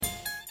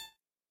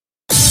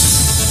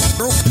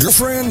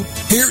Girlfriend,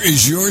 here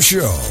is your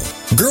show.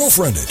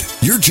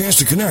 GirlfriendIT, your chance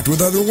to connect with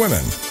other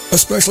women,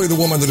 especially the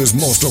woman that is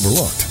most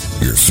overlooked,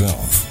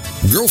 yourself.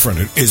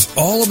 GirlfriendIT is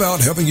all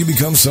about helping you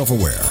become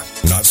self-aware,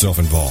 not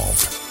self-involved.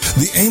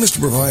 The aim is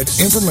to provide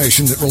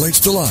information that relates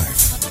to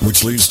life,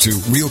 which leads to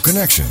real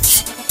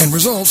connections and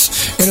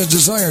results in a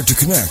desire to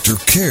connect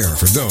or care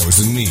for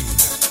those in need.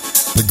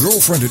 The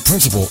GirlfriendIT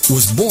principle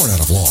was born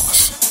out of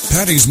loss.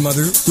 Patty's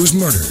mother was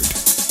murdered,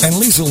 and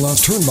Lisa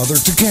lost her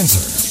mother to cancer.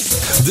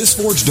 This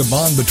forged a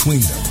bond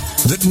between them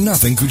that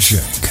nothing could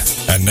shake.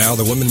 And now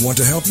the women want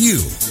to help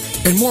you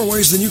in more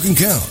ways than you can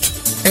count.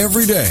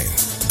 Every day.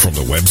 From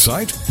the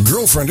website,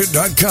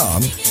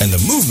 GirlfriendIT.com, and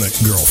the movement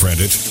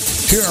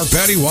GirlfriendIT, here are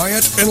Patty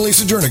Wyatt and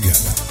Lisa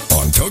Jernigan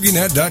on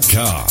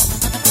TogiNet.com.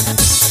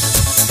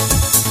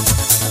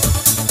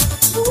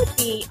 Who would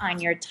be on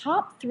your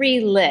top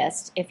 3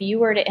 list if you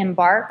were to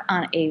embark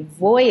on a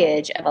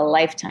voyage of a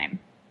lifetime?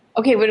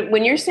 Okay,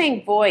 when you're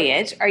saying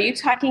voyage, are you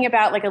talking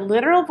about like a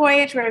literal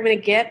voyage where I'm going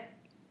to get,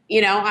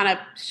 on a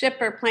ship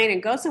or plane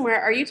and go somewhere?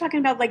 Or are you talking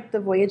about like the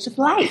voyage of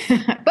life?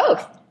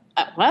 Both.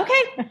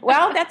 Okay,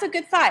 well, that's a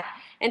good thought.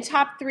 And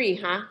top 3,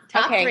 huh?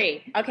 Top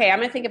 3. Okay, I'm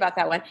going to think about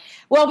that one.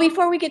 Well,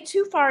 before we get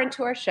too far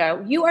into our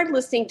show, you are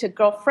listening to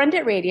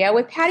GirlfriendIT Radio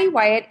with Patty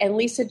Wyatt and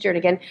Lisa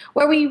Jernigan,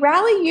 where we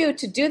rally you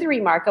to do the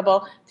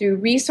remarkable through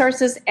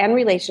resources and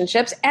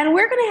relationships. And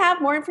we're going to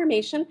have more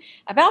information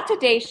about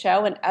today's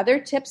show and other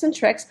tips and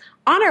tricks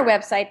on our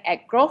website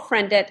at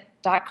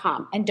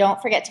GirlfriendIT.com. And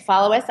don't forget to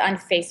follow us on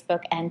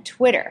Facebook and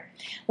Twitter.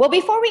 Well,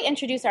 before we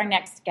introduce our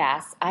next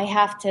guest, I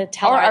have to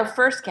tell our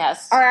first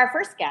guest. Our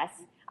first guest.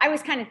 I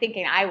was kind of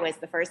thinking I was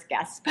the first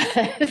guest,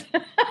 but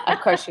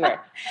of course you were.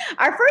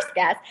 Our first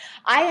guest,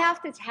 I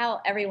have to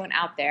tell everyone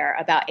out there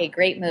about a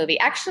great movie.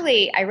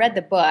 Actually, I read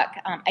the book,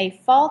 A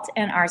Fault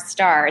in Our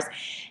Stars.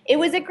 It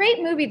was a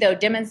great movie, though,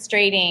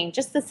 demonstrating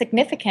just the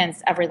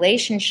significance of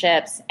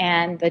relationships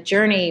and the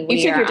journey we are on.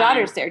 You took your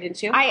daughters there,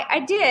 didn't you? I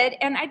did,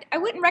 and I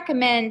wouldn't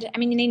recommend,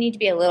 they need to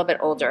be a little bit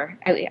older.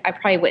 I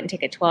probably wouldn't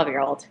take a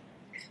 12-year-old.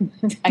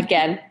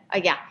 Again.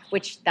 Yeah,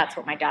 which that's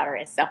what my daughter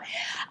is. So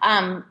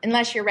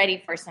unless you're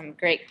ready for some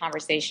great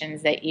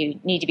conversations that you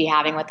need to be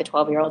having with the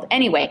 12-year-old.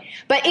 Anyway,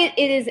 but it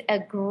is a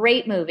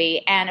great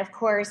movie. And, of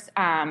course,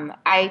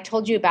 I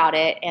told you about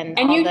it. And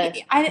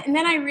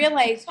then I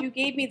realized you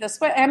gave me the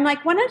spoiler. I'm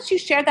like, why don't you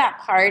share that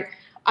part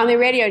on the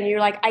radio? And you're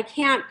like, I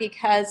can't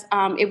because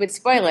it would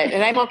spoil it.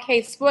 And I'm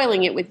okay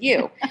spoiling it with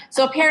you.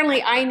 So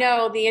apparently I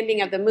know the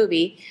ending of the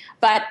movie,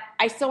 but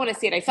I still want to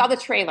see it. I saw the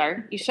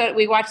trailer.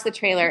 We watched the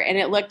trailer, and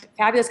it looked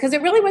fabulous because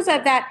it really was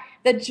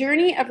the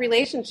journey of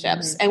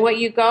relationships and what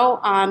you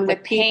go on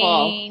with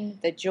people. The pain,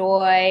 the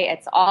joy,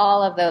 it's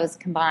all of those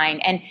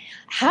combined. And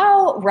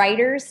how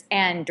writers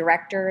and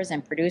directors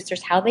and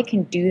producers, how they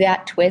can do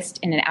that twist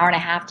in an hour and a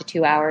half to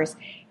 2 hours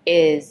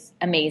is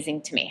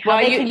amazing to me.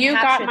 Well, you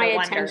got my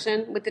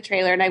attention with the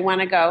trailer, and I want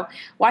to go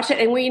watch it.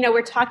 And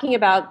we're talking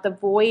about the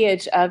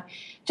voyage of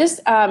just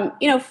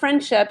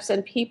friendships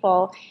and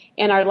people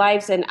in our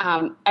lives. And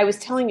I was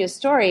telling you a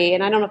story,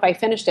 and I don't know if I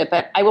finished it,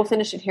 but I will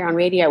finish it here on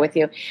radio with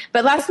you.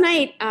 But last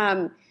night,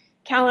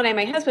 Colin and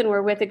my husband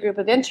were with a group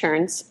of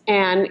interns,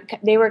 and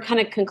they were kind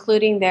of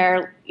concluding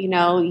their,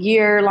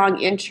 year-long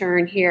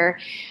intern here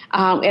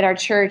at our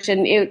church,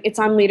 and it's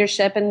on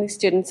leadership and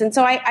students. And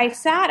so I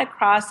sat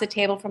across the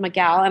table from a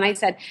gal, and I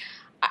said,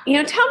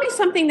 tell me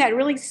something that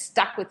really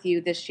stuck with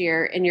you this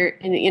year in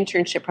the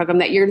internship program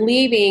that you're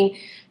leaving,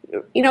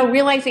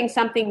 realizing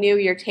something new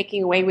you're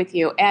taking away with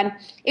you. And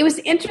it was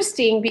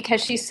interesting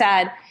because she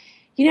said,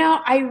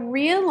 I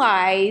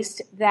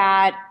realized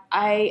that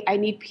I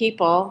need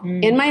people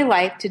in my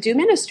life to do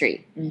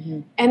ministry.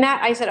 Mm-hmm. And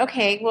that I said,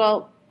 okay,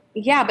 well,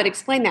 yeah, but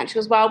explain that. She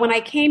goes, well, when I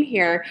came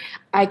here,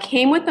 I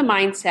came with the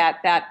mindset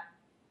that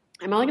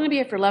I'm only going to be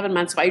here for 11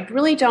 months, so I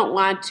really don't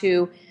want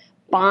to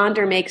bond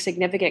or make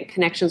significant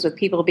connections with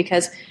people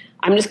because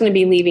I'm just going to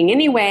be leaving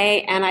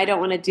anyway, and I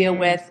don't want to deal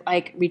with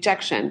like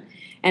rejection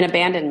and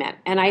abandonment.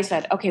 And I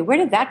said, okay, where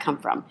did that come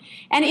from?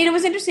 And it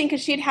was interesting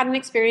because she had an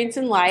experience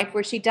in life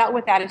where she dealt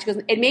with that. And she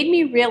goes, it made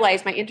me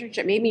realize, my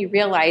internship made me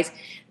realize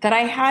that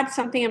I had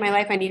something in my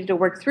life I needed to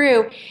work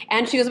through.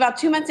 And she goes, about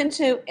 2 months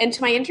into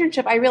my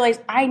internship, I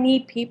realized I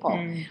need people.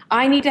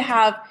 I need to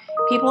have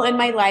people in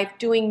my life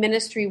doing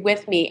ministry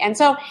with me. And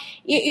so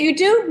you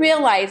do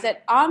realize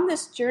that on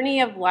this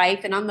journey of life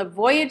and on the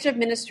voyage of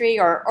ministry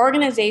or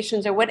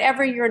organizations or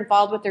whatever you're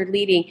involved with or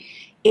leading,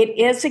 it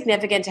is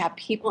significant to have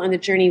people in the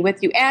journey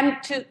with you and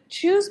to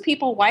choose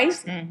people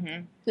wisely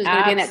who's going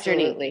to be in that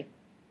journey.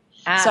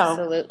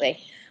 Absolutely.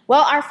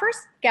 Well, our first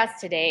guest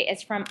today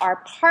is from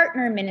our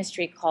partner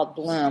ministry called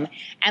Bloom.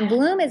 And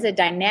Bloom is a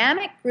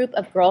dynamic group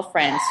of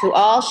girlfriends who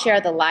all share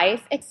the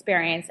life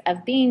experience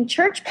of being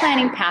church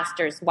planting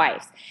pastors'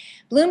 wives.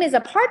 Bloom is a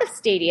part of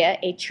Stadia,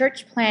 a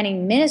church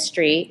planting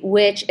ministry,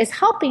 which is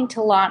helping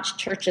to launch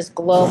churches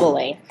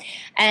globally.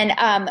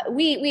 And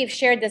we've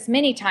shared this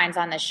many times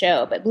on the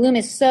show, but Bloom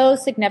is so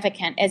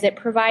significant as it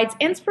provides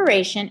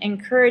inspiration,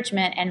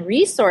 encouragement, and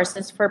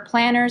resources for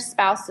planners,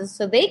 spouses,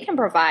 so they can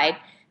provide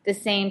the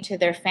same to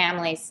their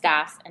families,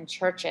 staffs, and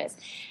churches.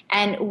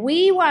 And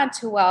we want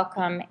to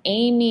welcome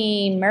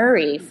Amy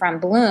Murray from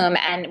Bloom,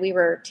 and we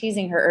were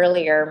teasing her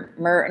earlier.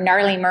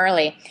 Gnarly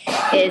Murley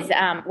is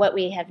what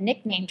we have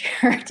nicknamed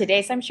her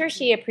today, so I'm sure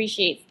she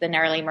appreciates the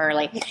Gnarly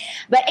Murley.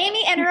 But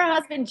Amy and her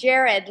husband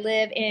Jared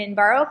live in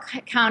Barrow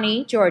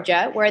County,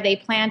 Georgia, where they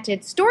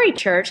planted Story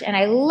Church, and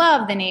I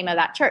love the name of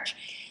that church.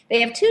 They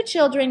have 2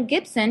 children,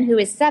 Gibson, who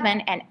is 7,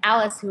 and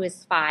Alice, who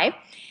is 5.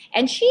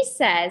 And she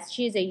says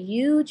she's a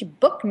huge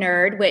book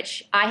nerd,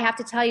 which I have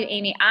to tell you,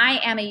 Amy, I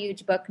am a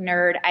huge book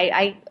nerd.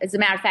 I as a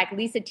matter of fact,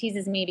 Lisa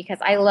teases me because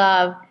I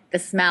love the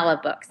smell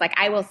of books. Like,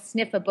 I will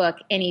sniff a book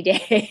any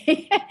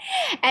day.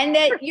 And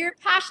that you're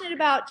passionate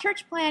about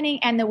church planting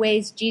and the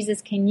ways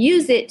Jesus can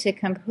use it to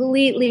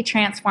completely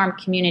transform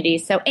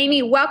communities. So,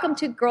 Amy, welcome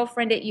to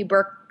Girlfriend It, you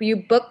book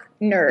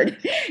nerd.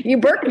 You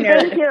book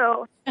nerd. Thank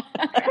you.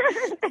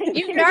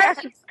 You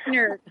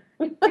nerd.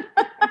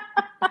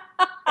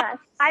 Yes.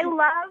 I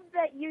love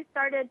that you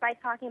started by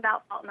talking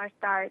about Fault in Our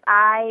Stars.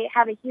 I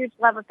have a huge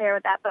love affair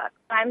with that book.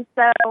 I was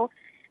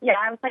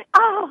like,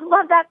 oh,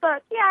 love that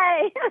book.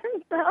 Yay.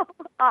 So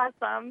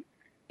awesome.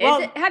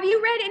 Have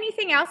you read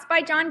anything else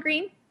by John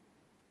Green?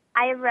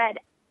 I have read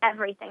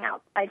everything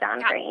else by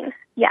John Green.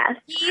 Yes.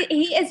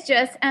 He is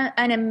just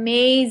an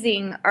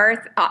amazing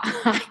Arthur.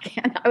 I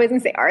was going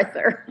to say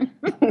Arthur.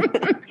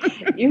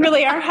 You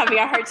really are having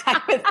a hard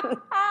time with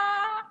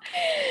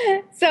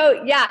it.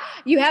 So, yeah,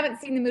 you haven't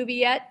seen the movie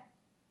yet?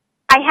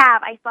 I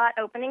have. I saw it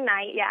opening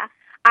night, yeah.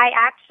 I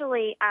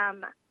actually,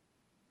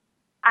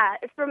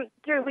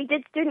 we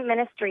did student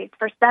ministries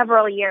for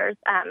several years,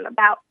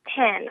 about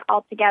 10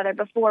 altogether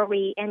before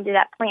we ended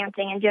up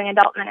planting and doing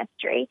adult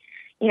ministry,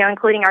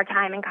 including our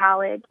time in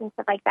college and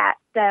stuff like that.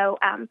 So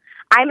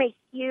I'm a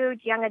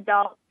huge young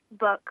adult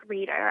book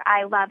reader.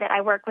 I love it.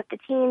 I work with the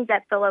teens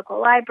at the local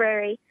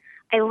library.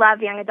 I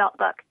love young adult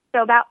books.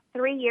 So about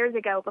 3 years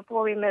ago,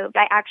 before we moved,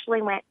 I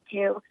actually went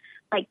to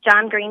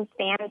John Green's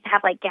fans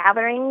have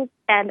gatherings,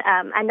 and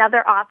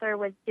another author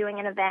was doing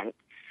an event,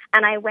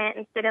 and I went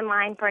and stood in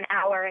line for an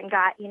hour and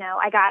got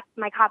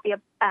my copy of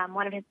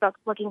one of his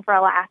books, Looking for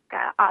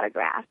Alaska,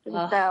 autographed.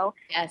 And so,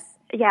 yes.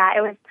 Yeah,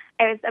 it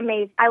was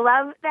amazing. I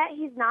love that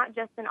he's not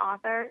just an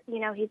author.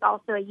 He's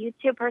also a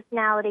YouTube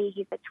personality.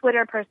 He's a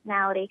Twitter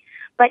personality,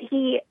 but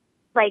he's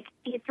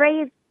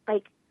raised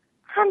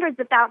hundreds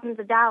of thousands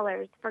of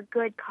dollars for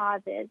good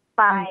causes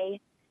by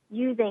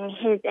using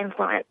his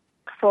influence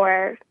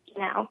for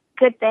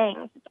good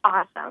things. It's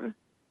awesome.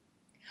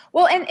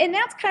 Well, and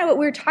that's kind of what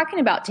we were talking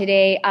about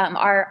today.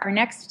 Our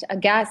next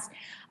guest,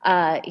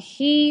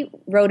 he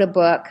wrote a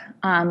book.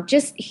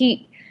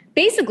 He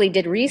basically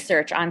did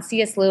research on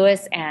C.S.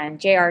 Lewis and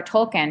J.R.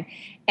 Tolkien,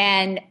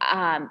 and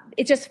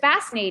it's just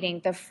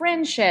fascinating, the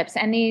friendships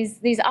and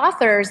these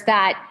authors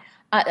that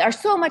are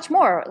so much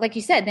more, like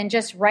you said, than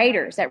just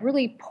writers that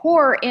really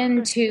pour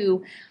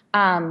into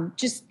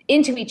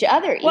into each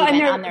other. Well,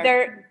 and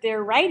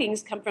their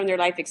writings come from their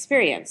life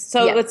experience.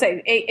 So let's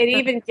say it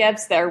even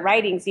gives their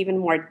writings even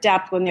more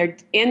depth when they're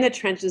in the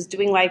trenches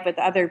doing life with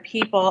other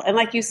people. And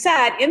like you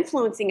said,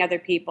 influencing other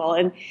people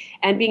and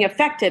being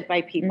affected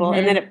by people. Mm-hmm.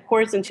 And then it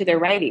pours into their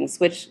writings,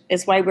 which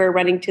is why we're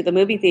running to the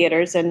movie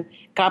theaters and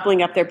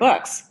gobbling up their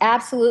books.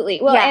 Absolutely.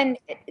 Well, and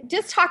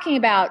just talking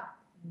about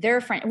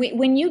their friend.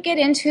 When you get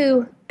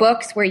into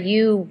books where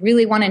you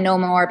really want to know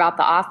more about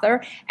the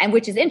author, and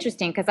which is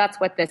interesting because that's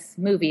what this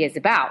movie is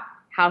about,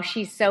 how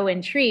she's so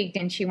intrigued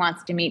and she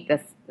wants to meet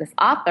this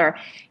author,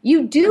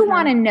 you do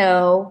want to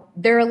know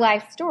their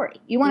life story.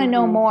 You want to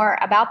know more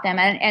about them.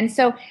 And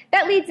so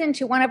that leads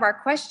into one of our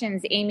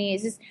questions, Amy,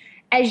 is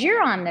as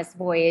you're on this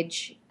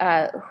voyage,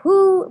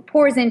 who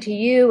pours into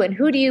you and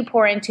who do you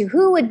pour into?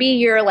 Who would be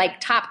your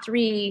top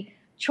 3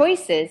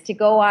 choices to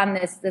go on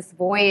this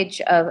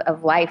voyage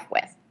of life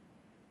with?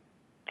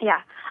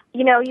 Yeah.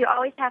 You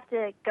always have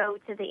to go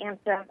to the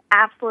answer of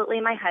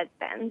absolutely my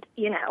husband,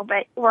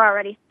 but we're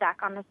already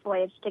stuck on this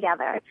voyage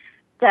together.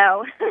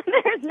 So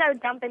there's no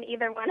dumping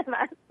either one of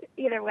us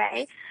either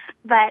way.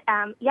 But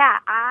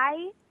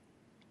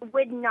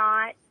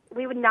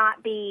we would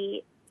not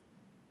be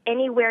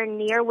anywhere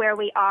near where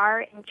we are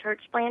in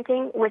church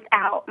planting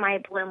without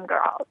my Bloom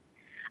girls.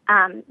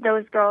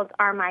 Those girls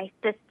are my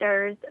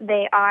sisters.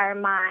 They are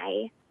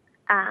my,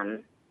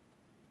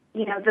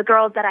 the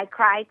girls that I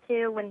cry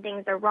to when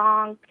things are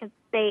wrong because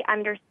they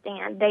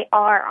understand. They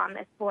are on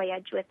this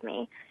voyage with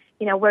me.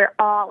 We're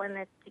all in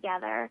this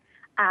together.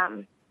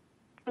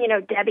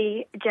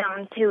 Debbie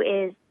Jones, who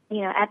is,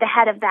 at the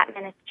head of that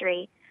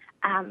ministry,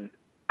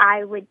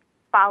 I would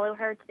follow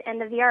her to the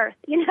end of the earth.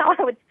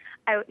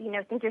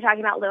 Since you're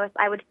talking about Lewis,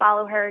 I would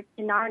follow her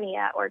to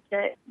Narnia or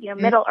to,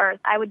 Middle Earth.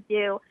 I would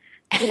do.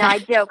 I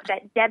joke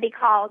that Debbie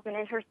calls, and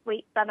in her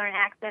sweet Southern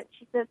accent,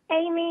 she says,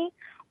 Amy,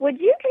 would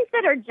you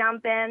consider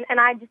jumping? And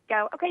I just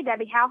go, okay,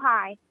 Debbie, how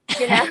high?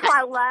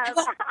 I love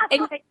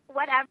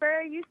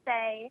whatever you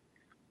say,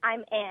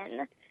 I'm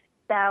in.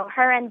 So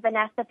her and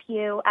Vanessa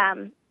Pugh,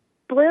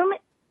 Bloom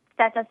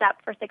sets us up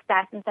for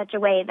success in such a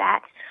way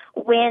that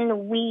when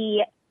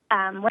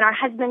our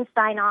husbands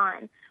sign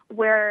on,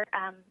 we're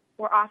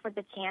were offered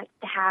the chance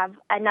to have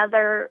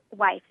another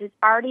wife who's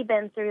already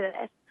been through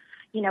this,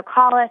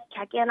 call us,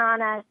 check in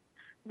on us,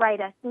 write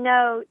us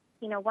notes,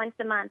 once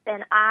a month.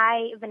 And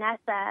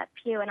Vanessa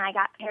Pugh and I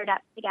got paired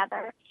up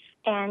together.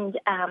 And,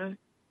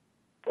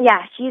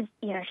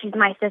 she's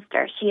my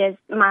sister. She is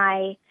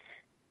my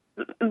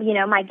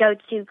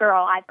go-to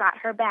girl. I've got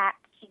her back.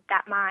 She's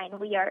got mine.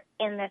 We are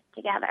in this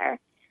together,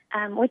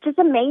 which is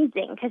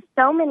amazing because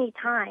so many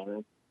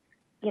times,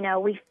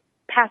 we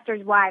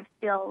pastors' wives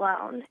feel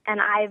alone,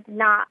 and I've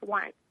not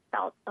once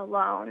felt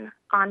alone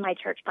on my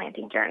church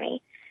planting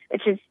journey,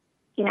 which is,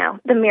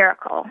 the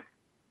miracle.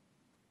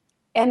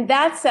 And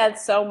that said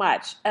so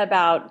much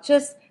about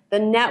just the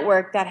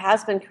network that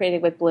has been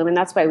created with Bloom, and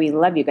that's why we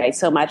love you guys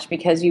so much,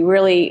 because you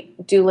really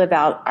do live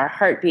out our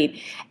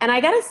heartbeat. And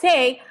I got to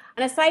say,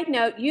 on a side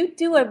note, you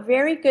do a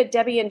very good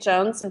Debbie and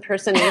Jones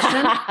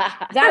impersonation.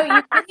 That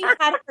you really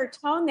had her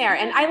tone there,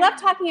 and I love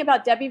talking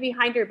about Debbie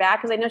behind her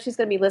back because I know she's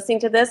going to be listening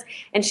to this,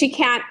 and she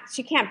can't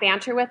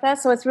banter with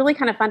us, so it's really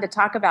kind of fun to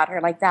talk about her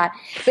like that.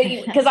 But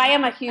because I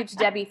am a huge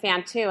Debbie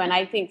fan too, and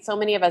I think so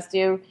many of us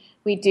do.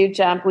 We do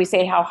jump. We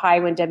say how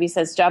high when Debbie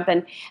says jump.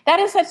 And that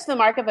is such the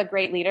mark of a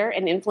great leader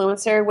and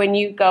influencer when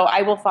you go,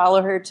 I will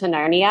follow her to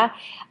Narnia.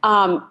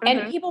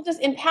 And people just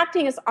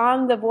impacting us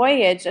on the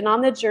voyage and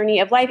on the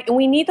journey of life. And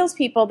we need those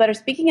people that are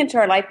speaking into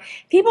our life,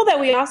 people that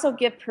we also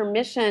give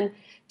permission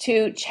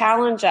to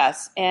challenge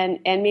us. And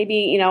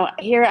maybe,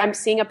 here I'm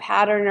seeing a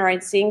pattern or I'm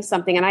seeing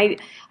something. And I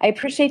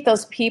appreciate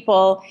those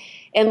people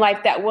in life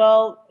that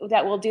will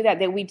do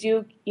that we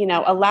do,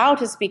 allow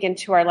to speak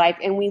into our life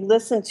and we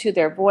listen to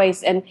their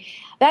voice. And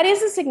that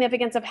is the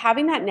significance of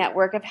having that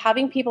network, of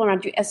having people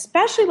around you,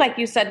 especially like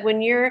you said,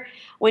 when you're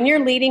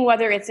leading,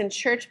 whether it's in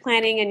church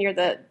planting and you're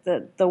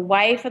the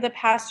wife of the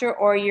pastor,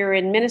 or you're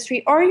in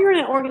ministry, or you're in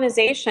an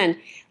organization.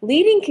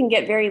 Leading can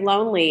get very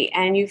lonely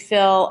and you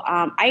feel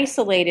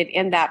isolated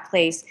in that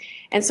place.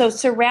 And so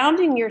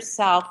surrounding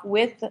yourself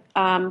with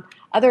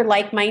other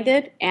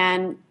like-minded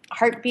and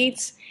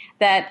heartbeats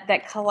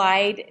that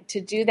collide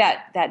to do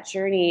that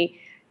journey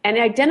and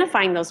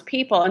identifying those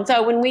people. And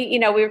so when we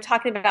were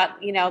talking about,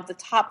 the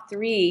top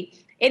three,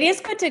 it is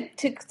good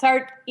to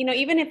start,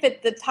 even if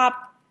at the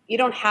top, you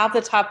don't have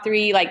the top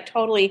three, like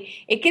totally,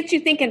 it gets you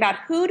thinking about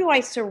who do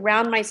I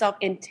surround myself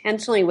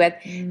intentionally with,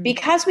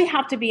 because we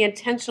have to be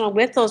intentional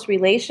with those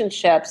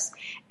relationships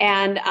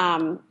and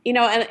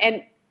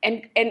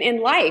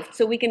in life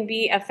so we can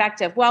be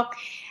effective. Well,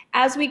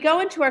 as we go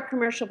into our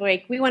commercial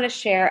break, we want to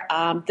share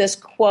this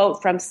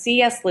quote from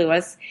C.S.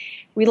 Lewis: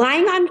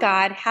 "Relying on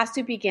God has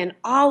to begin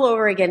all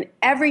over again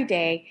every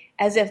day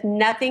as if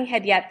nothing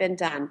had yet been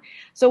done."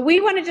 So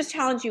we want to just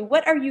challenge you.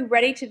 What are you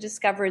ready to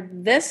discover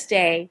this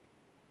day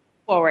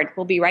forward?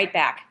 We'll be right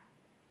back.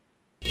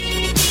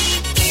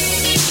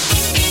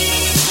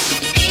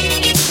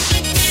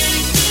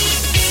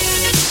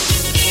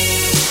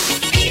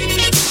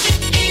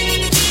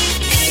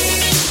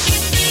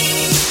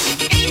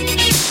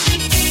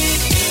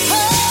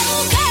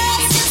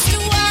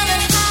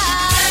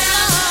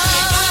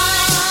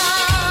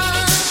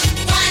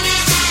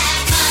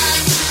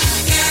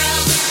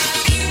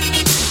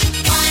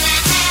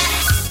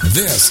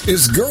 This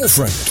is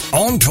GirlfriendIT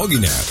on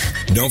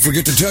TogiNet. Don't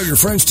forget to tell your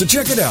friends to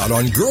check it out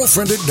on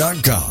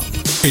GirlfriendIT.com.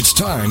 It's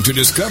time to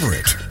discover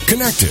it,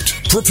 connect it,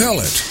 propel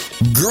it,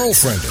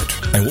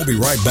 GirlfriendIT. And we'll be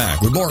right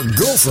back with more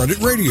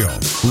GirlfriendIT Radio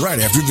right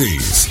after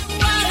these.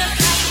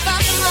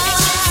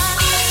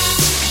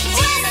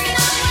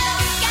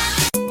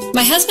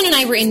 My husband and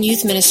I were in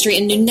youth ministry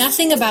and knew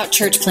nothing about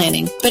church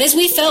planting. But as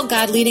we felt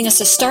God leading us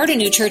to start a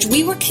new church,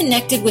 we were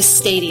connected with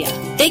Stadia.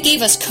 They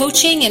gave us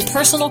coaching and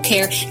personal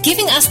care,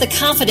 giving us the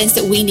confidence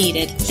that we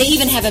needed. They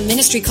even have a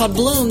ministry called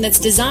Bloom that's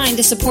designed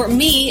to support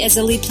me as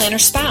a lead planner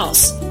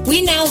spouse.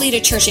 We now lead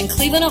a church in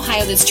Cleveland,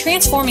 Ohio that's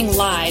transforming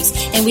lives,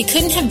 and we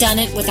couldn't have done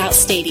it without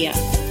Stadia.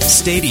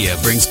 Stadia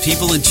brings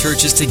people and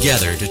churches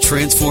together to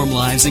transform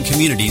lives and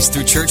communities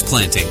through church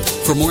planting.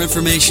 For more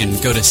information,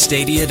 go to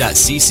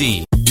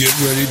stadia.cc. Get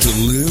ready to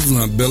live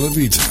La Bella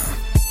Vita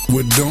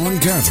with Dawn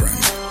Catherine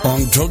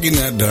on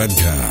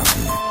TogiNet.com.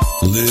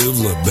 Live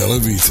La Bella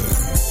Vita.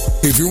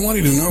 If you're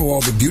wanting to know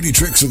all the beauty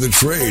tricks of the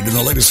trade and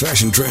the latest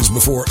fashion trends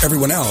before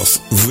everyone else,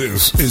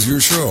 this is your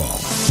show.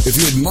 If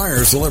you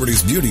admire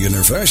celebrities' beauty and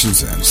their fashion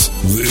sense,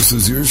 this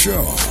is your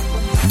show.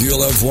 Do you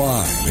love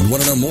wine and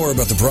want to know more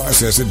about the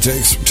process it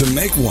takes to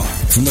make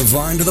wine from the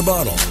vine to the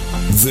bottle?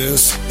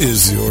 This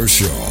is your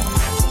show.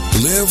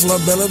 Live La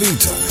Bella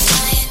Vita.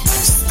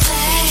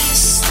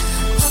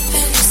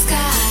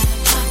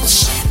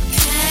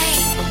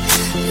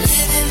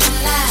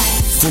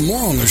 For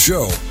more on the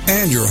show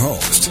and your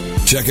host,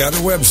 check out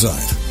our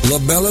website,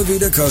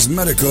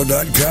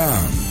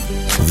 labellavitacosmetico.com.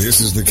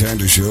 This is the kind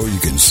of show you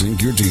can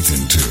sink your teeth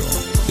into.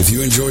 If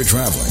you enjoy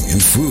traveling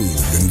and food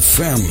and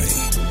family,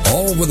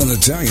 all with an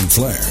Italian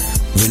flair,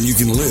 then you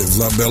can live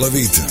La Bella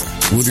Vita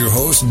with your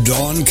host,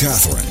 Dawn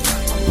Catherine.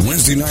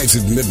 Wednesday nights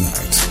at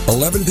midnight,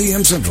 11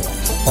 p.m. Central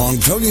on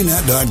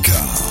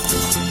TogiNet.com.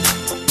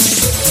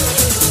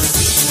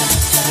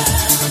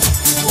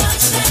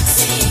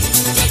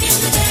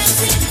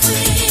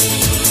 Queen.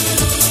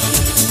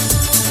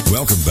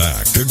 Welcome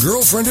back to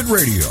GirlfriendIT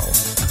Radio,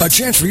 a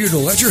chance for you to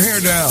let your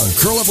hair down,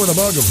 curl up with a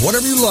mug of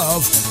whatever you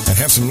love, and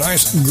have some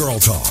nice girl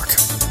talk.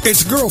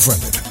 It's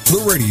GirlfriendIT,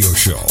 the radio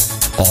show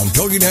on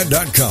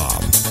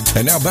TogiNet.com.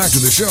 And now back to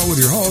the show with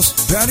your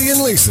hosts, Patty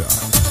and Lisa.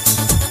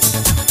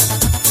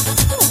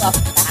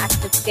 Welcome back.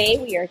 Today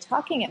we are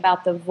talking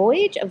about the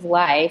voyage of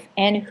life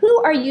and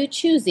who are you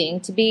choosing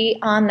to be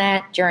on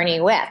that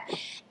journey with.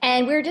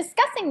 And we're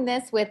discussing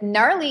this with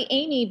gnarly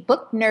Amy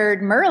Book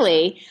Nerd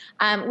Murley,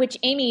 which,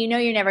 Amy, you know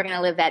you're never going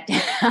to live that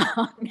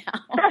down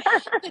now.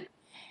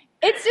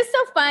 It's just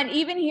so fun,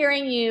 even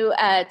hearing you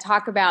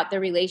talk about the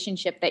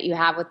relationship that you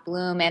have with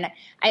Bloom. And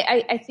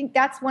I think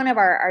that's one of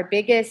our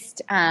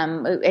biggest,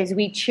 as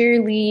we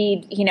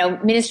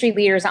cheerlead, ministry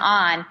leaders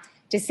on,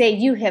 to say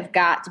you have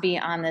got to be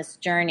on this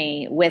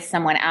journey with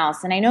someone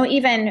else. And I know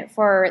even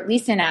for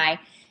Lisa and I,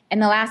 in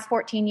the last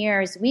 14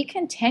 years, we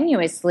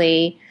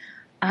continuously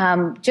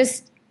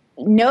just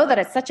know that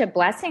it's such a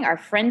blessing. Our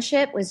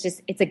friendship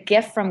it's a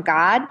gift from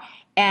God.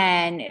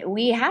 And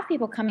we have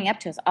people coming up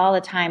to us all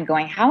the time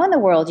going, how in the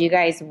world do you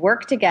guys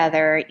work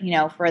together,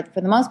 for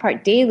the most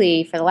part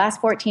daily for the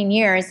last 14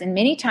 years, and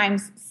many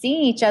times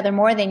seeing each other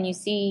more than you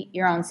see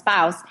your own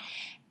spouse,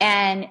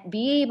 and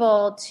be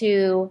able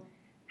to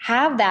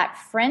have that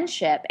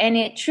friendship. And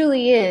it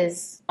truly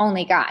is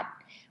only God,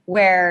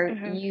 where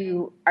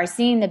you are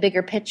seeing the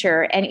bigger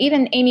picture. And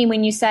even, Amy,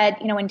 when you said,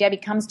 when Debbie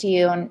comes to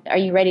you and are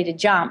you ready to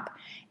jump?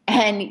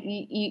 And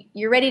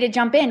you're ready to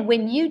jump in.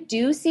 When you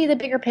do see the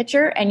bigger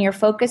picture and you're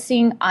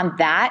focusing on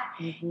that,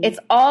 it's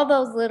all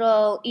those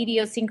little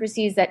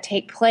idiosyncrasies that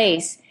take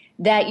place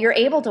that you're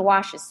able to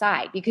wash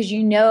aside because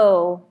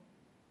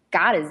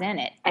God is in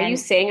it. Are you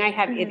saying I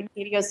have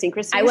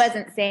idiosyncrasies? I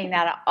wasn't saying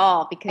that at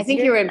all because I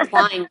think you were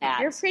implying that.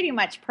 You're pretty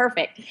much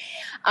perfect.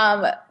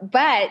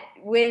 But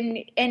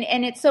when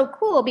and it's so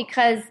cool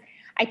because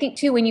I think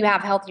too when you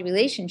have healthy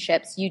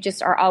relationships, you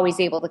just are always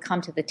able to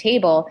come to the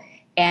table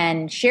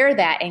and share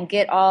that and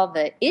get all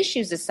the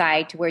issues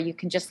aside to where you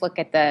can just look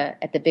at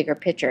the bigger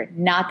picture.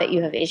 Not that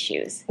you have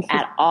issues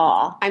at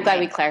all. I'm glad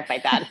we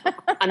clarified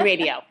that on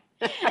radio.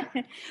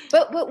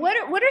 But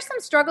what are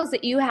some struggles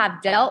that you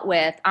have dealt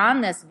with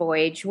on this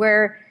voyage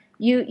where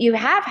you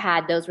have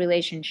had those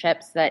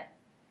relationships that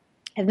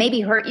have maybe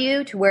hurt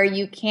you to where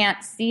you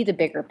can't see the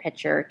bigger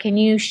picture? Can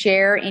you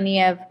share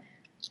any of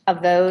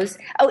those?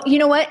 Oh, you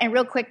know what? And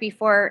real quick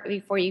before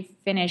you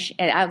finish,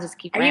 and I'll just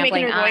keep rambling on. Are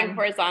you making her going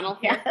horizontal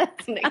here?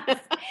 Yes.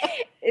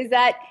 Is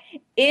that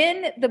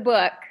in the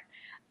book,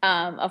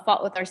 A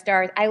Fault with Our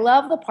Stars, I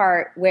love the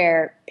part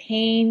where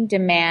pain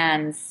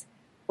demands,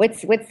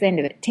 what's the end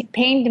of it?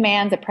 Pain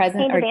demands a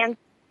present.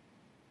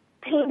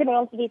 Pain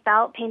demands to be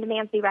felt. Pain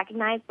demands to be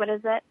recognized. What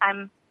is it?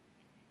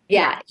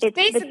 It's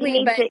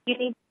basically,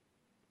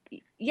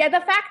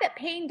 the fact that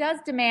pain does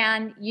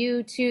demand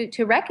you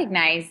to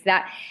recognize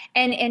that,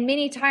 and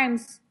many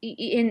times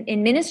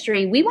in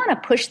ministry, we want to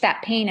push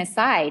that pain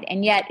aside,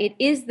 and yet it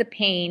is the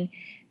pain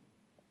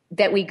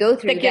that we go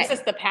through that gives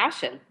us the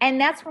passion. And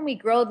that's when we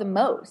grow the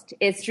most.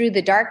 It's through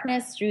the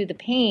darkness, through the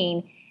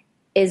pain,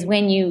 is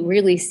when you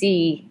really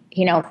see,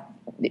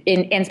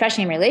 and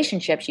especially in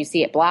relationships, you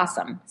see it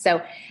blossom.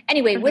 So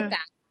anyway, with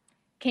that,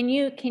 can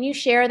you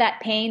share that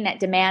pain that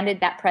demanded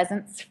that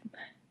presence?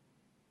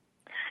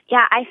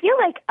 Yeah, I feel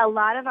like a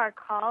lot of our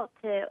call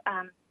to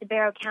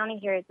Barrow County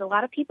here is a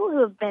lot of people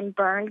who have been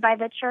burned by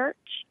the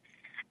church,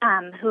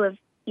 who have,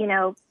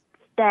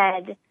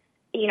 said,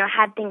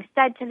 had things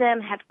said to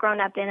them, have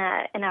grown up in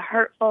a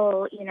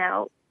hurtful,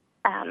 as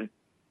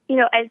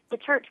the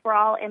church, we're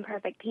all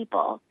imperfect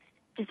people,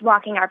 just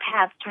walking our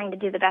paths, trying to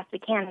do the best we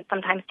can, and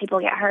sometimes people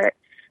get hurt.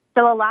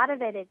 So a lot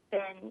of it has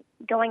been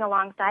going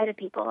alongside of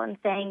people and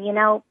saying,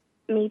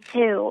 me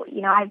too,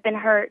 I've been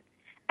hurt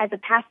as a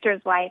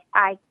pastor's wife.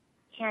 I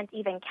can't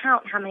even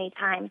count how many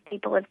times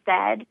people have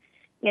said,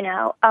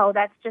 oh,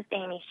 that's just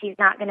Amy. She's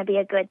not going to be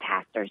a good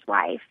pastor's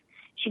wife.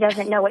 She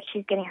doesn't know what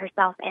she's getting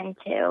herself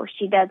into.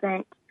 She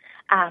doesn't,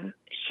 I'm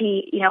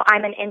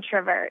an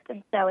introvert.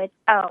 And so it's,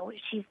 oh,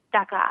 she's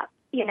stuck up,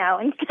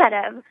 instead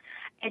of,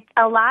 it's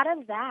a lot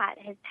of that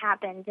has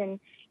happened. And,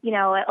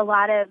 a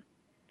lot of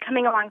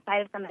coming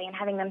alongside of somebody and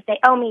having them say,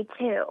 oh, me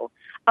too.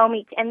 Oh,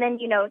 me too. And then,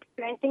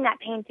 experiencing that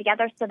pain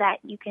together so that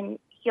you can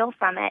heal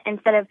from it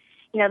instead of,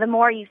 the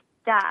more you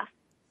stuff,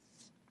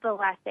 the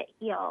less it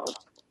heals.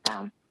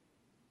 So,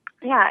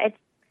 yeah,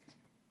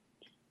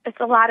 it's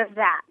a lot of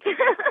that.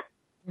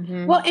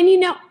 Well,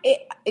 and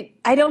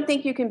I don't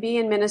think you can be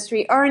in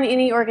ministry or in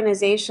any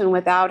organization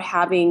without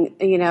having,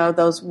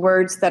 those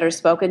words that are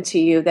spoken to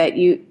you that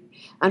you,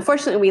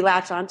 unfortunately, we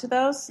latch onto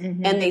those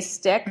and they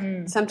stick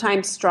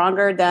sometimes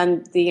stronger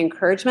than the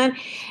encouragement.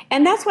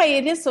 And that's why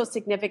it is so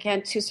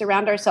significant to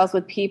surround ourselves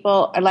with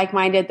people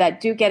like-minded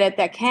that do get it,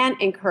 that can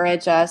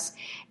encourage us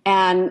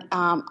and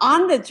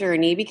on the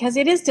journey, because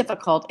it is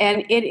difficult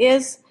and it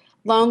is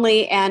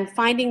lonely and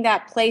finding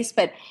that place.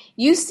 But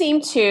you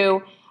seem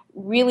to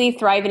really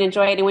thrive and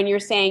enjoy it. And when you're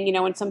saying, you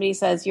know, when somebody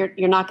says you're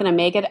not going to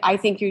make it, I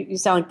think you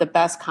sound like the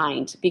best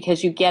kind,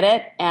 because you get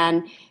it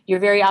and you're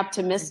very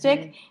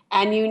optimistic,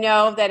 and you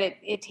know that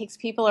it takes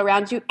people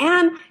around you.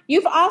 And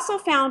you've also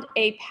found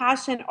a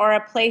passion or a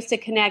place to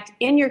connect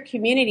in your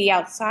community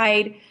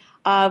outside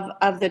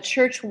of the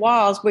church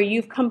walls, where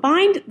you've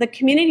combined the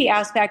community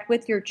aspect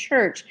with your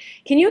church.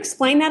 Can you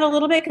explain that a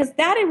little bit? Because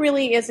that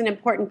really is an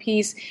important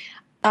piece.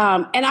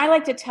 And I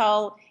like to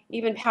tell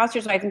even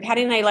pastors' wives, and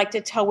Patty and I like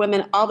to tell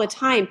women all the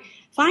time,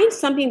 find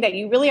something that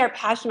you really are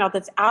passionate about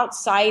that's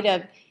outside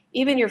of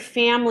even your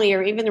family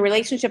or even the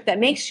relationship, that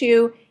makes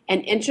you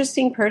an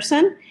interesting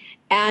person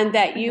and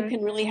that you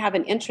can really have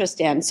an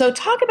interest in. So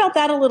talk about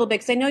that a little bit,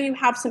 because I know you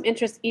have some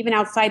interest even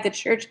outside the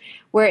church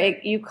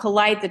where you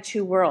collide the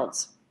two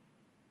worlds.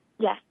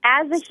 Yes,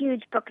 as a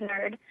huge book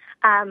nerd,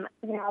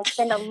 you know, I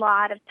spend a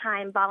lot of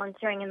time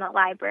volunteering in the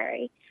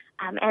library.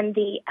 And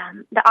the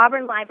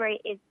Auburn Library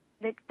is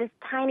this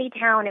tiny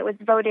town. It was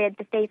voted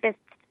the safest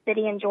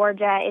city in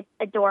Georgia. It's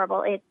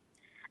adorable. It's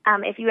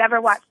if you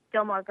ever watch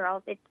Gilmore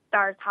Girls, it's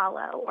Stars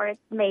Hollow or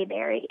it's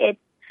Mayberry. It's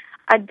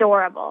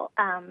adorable.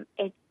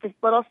 It's this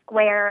little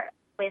square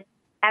with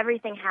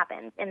everything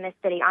happens in this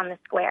city on the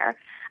square.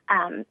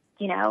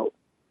 You know,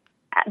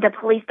 the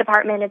police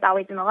department is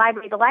always in the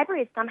library. The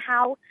library is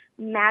somehow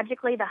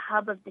magically the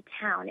hub of the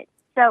town. It's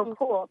so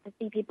cool to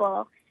see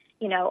people,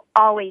 you know,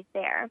 always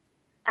there.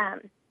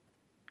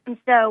 And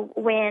so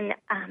when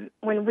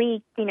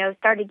we, you know,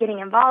 started getting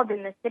involved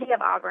in the city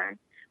of Auburn,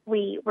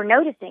 we were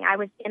noticing, I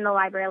was in the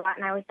library a lot,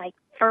 and I was like,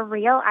 for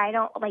real, I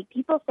don't, like,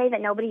 people say that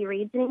nobody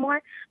reads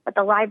anymore, but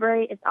the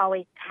library is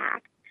always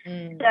packed.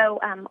 So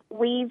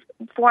we've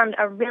formed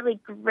a really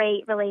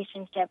great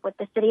relationship with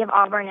the city of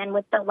Auburn and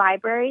with the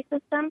library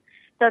system,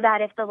 so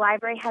that if the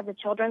library has a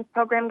children's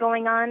program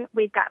going on,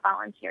 we've got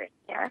volunteers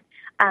there.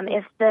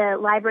 If the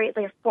library,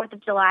 like, 4th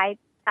of July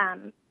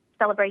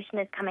celebration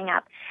is coming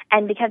up,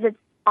 and because it's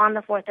on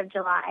the 4th of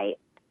July,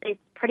 it's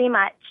pretty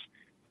much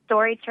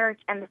Story Church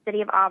and the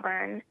City of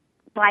Auburn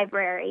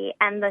Library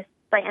and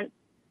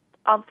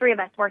all three of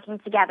us working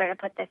together to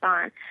put this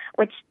on,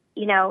 which,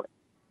 you know,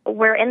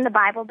 we're in the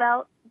Bible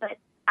Belt, but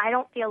I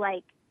feel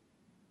like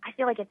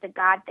it's a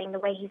God thing, the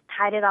way he's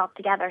tied it all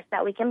together so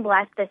that we can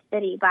bless this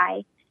city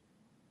by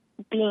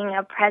being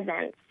a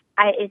presence.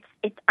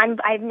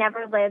 I've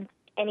never lived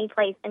any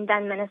place and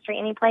done ministry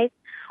any place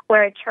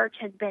where a church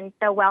has been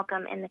so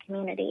welcome in the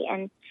community.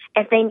 And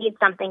if they need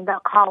something, they'll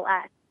call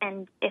us.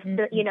 And if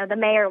the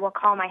mayor will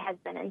call my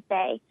husband and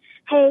say,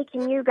 hey,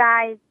 can you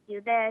guys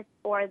do this?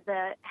 Or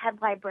the head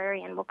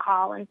librarian will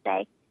call and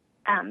say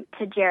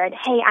to Jared,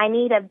 hey, I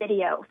need a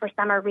video for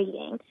summer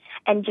reading.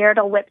 And Jared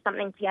will whip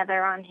something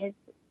together on his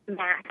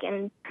Mac,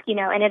 and, you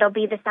know, and it'll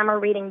be the summer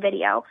reading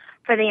video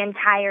for the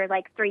entire,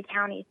 3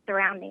 counties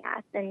surrounding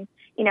us. And,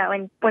 you know,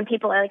 and when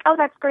people are like, oh,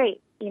 that's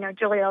great, you know,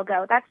 Julia will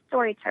go, that's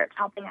Story Church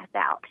helping us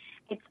out.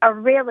 It's a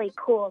really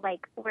cool,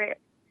 we're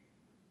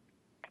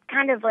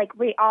kind of like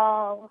we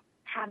all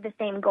have the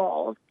same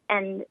goals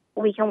and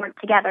we can work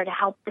together to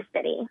help the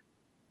city.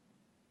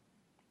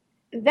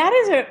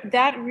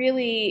 That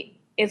really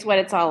is what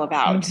it's all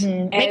about.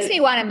 Makes me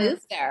want to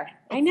move there.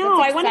 I know.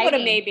 I want to go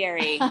to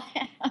Mayberry.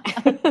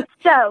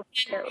 So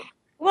cute.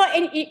 Well,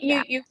 and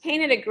you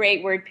painted a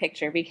great word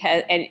picture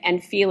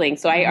and feeling.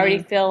 So I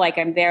already feel like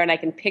I'm there and I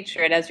can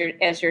picture it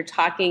as you're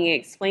talking and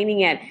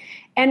explaining it.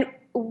 And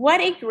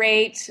what a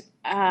great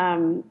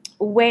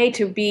way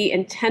to be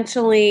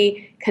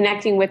intentionally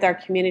connecting with our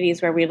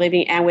communities where we're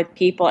living and with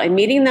people and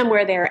meeting them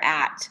where they're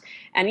at.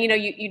 And, you know,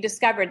 you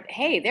discovered,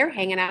 hey, they're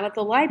hanging out at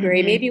the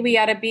library. Maybe we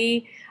ought to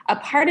be a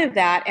part of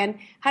that. And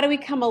how do we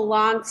come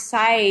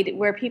alongside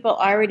where people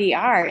already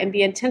are and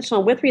be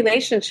intentional with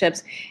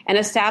relationships and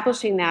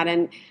establishing that?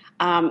 And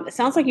it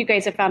sounds like you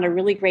guys have found a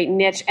really great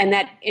niche, and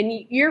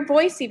your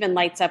voice even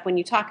lights up when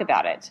you talk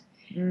about it.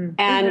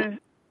 And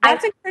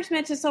that's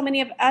encouragement to so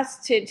many of us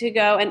to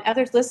go, and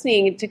others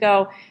listening to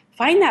go,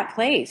 find that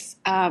place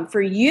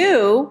for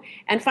you,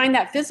 and find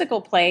that physical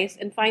place,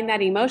 and find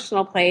that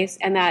emotional place,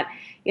 and that,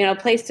 you know,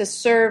 place to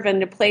serve,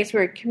 and a place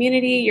where your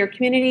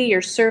community,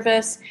 your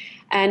service,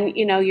 and,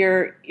 you know,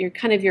 your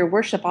kind of your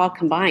worship all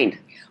combined.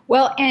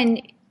 Well,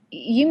 and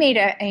you made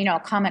a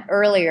comment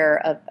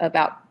earlier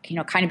about, you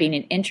know, kind of being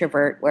an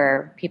introvert,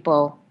 where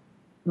people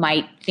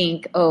might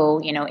think, oh,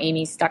 you know,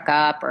 Amy's stuck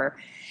up,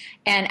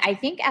 and I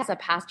think as a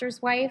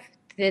pastor's wife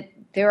that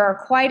there are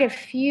quite a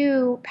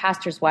few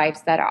pastors'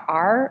 wives that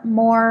are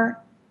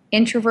more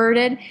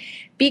introverted,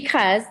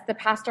 because the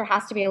pastor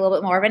has to be a little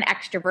bit more of an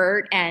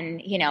extrovert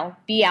and, you know,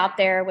 be out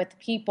there with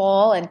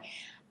people.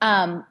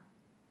 And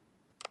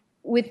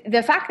with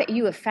the fact that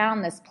you have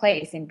found this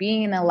place and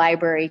being in the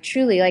library,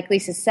 truly, like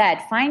Lisa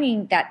said,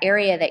 finding that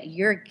area that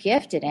you're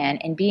gifted in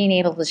and being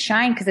able to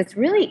shine, because it's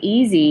really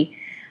easy,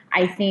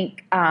 I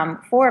think,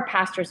 for a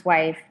pastor's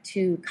wife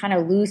to kind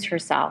of lose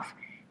herself,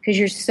 because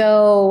you're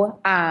so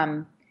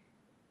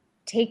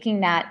taking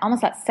that,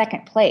 almost that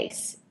second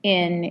place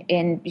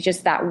in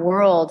just that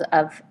world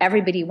of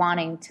everybody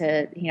wanting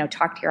to,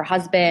 talk to your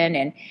husband,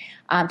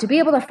 and to be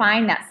able to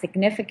find that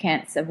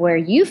significance of where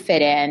you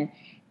fit in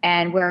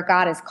and where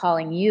God is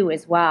calling you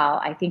as well,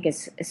 I think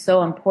is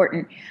so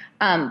important.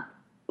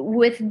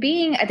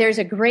 There's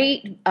a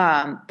great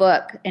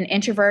book, An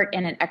Introvert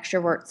in an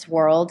Extrovert's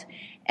World,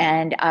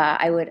 and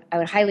I would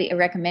highly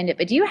recommend it.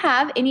 But do you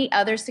have any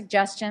other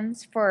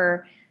suggestions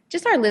for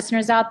just our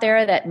listeners out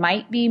there that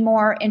might be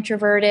more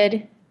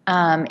introverted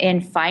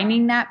in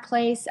finding that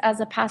place as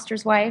a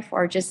pastor's wife,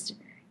 or just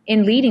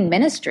in leading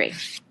ministry?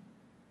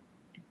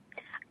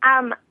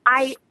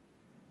 I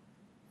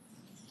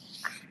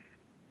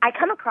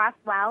come across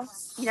well.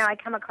 I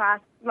come across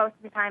most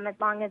of the time, as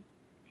long as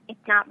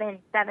it's not been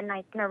 7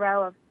 nights in a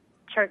row of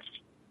church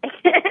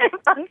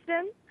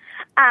functions.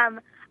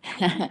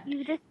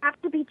 You just have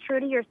to be true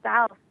to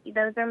yourself.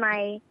 Those are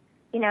my,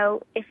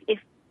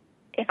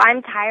 if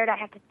I'm tired, I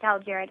have to tell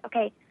Jared,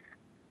 okay,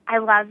 I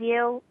love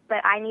you,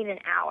 but I need an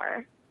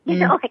hour,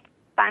 like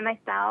by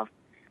myself,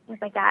 things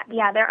like that.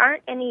 Yeah, there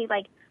aren't any,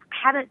 I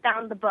haven't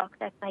found the book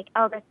that's like,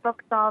 oh, this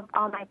book solves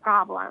all my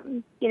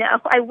problems.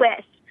 I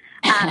wish.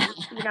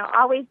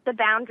 Always the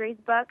Boundaries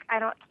book.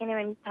 Can't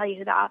even tell you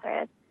who the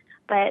author is,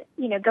 but,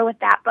 go with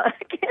that book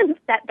and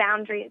set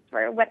boundaries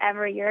for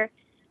whatever you're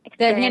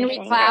experiencing. The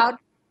Henry Cloud?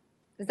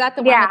 Is that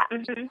the one? Yeah.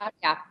 Mm-hmm.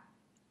 Yeah.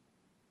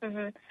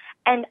 Mm-hmm.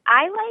 And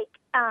I like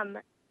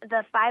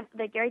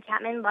the Gary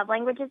Chapman Love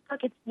Languages book.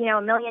 It's,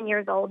 a million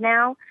years old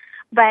now,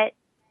 but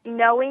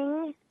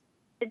looking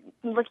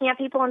at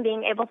people and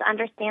being able to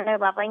understand their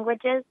love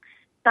languages,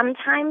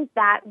 sometimes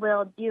that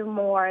will do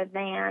more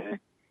than,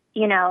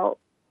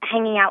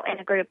 hanging out in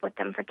a group with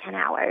them for 10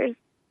 hours.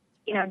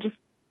 Just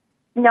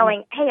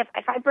knowing, hey,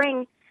 if I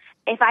bring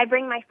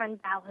my friend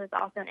Val, who's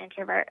also an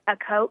introvert, a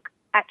Coke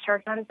at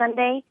church on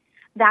Sunday,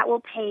 that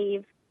will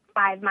pave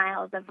 5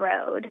 miles of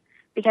road,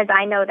 because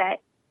I know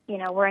that,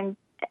 we're in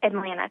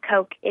Atlanta.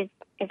 Coke is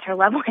her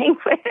love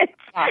language.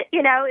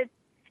 Yeah.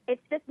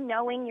 It's just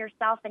knowing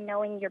yourself and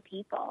knowing your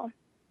people.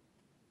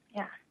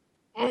 Yeah.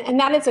 And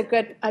that is a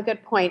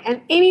good point.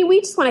 And Amy,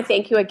 we just want to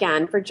thank you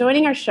again for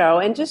joining our show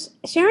and just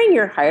sharing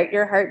your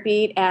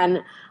heartbeat,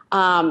 and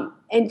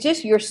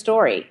just your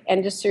story,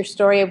 and just your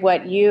story of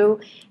what you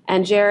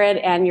and Jared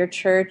and your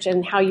church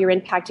and how you're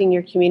impacting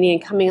your community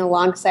and coming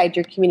alongside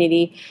your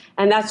community.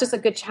 And that's just a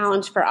good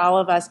challenge for all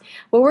of us.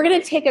 Well, we're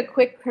going to take a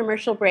quick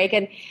commercial break.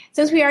 And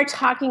since we are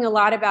talking a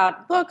lot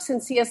about books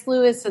and C.S.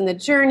 Lewis and the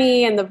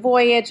journey and the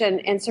voyage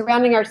and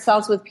surrounding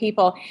ourselves with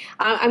people,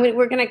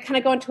 we're going to kind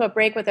of go into a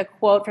break with a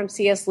quote from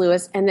C.S.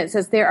 Lewis. And it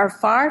says, "There are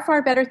far,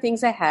 far better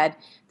things ahead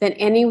than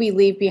any we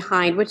leave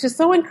behind," which is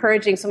so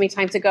encouraging so many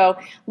times to go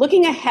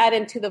looking ahead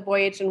into the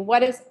voyage and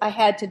what is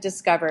ahead to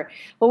discover.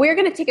 Well, we're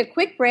going to take a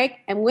quick break,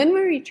 and when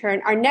we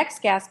return, our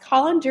next guest,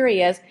 Colin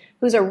Duriez,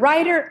 who's a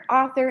writer,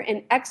 author,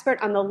 and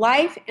expert on the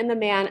life and the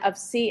man of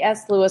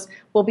C.S. Lewis,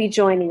 will be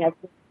joining us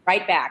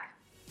right back.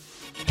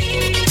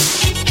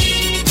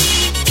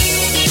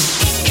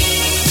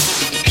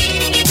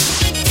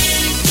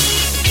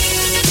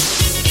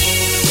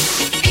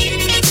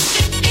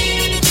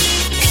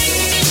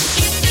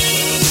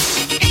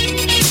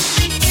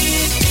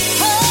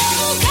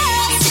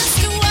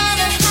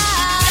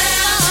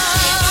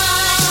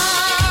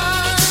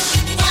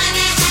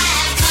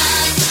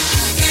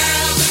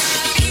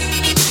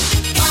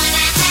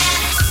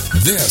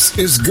 This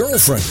is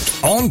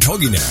GirlfriendIT on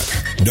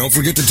TogiNet. Don't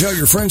forget to tell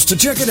your friends to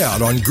check it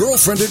out on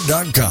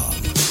GirlfriendIT.com.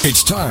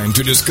 It's time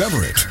to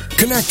discover it,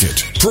 connect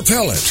it,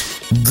 propel it,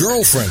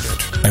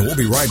 GirlfriendIT. And we'll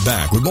be right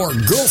back with more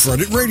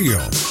GirlfriendIT Radio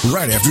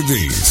right after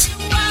these.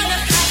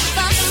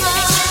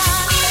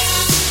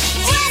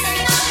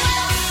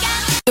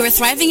 We were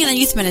thriving in a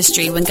youth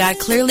ministry when God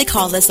clearly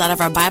called us out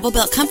of our Bible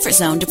Belt comfort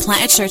zone to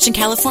plant a church in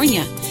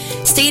California.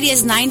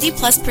 Stadia's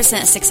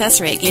 90+% success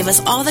rate gave us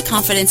all the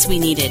confidence we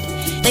needed.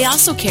 They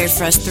also cared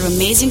for us through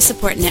amazing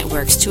support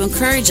networks to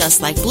encourage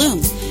us, like Bloom,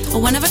 a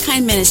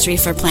one-of-a-kind ministry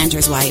for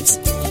planters' wives.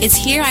 It's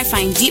here I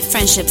find deep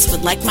friendships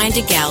with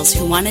like-minded gals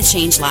who want to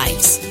change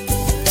lives.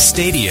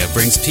 Stadia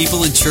brings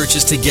people and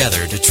churches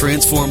together to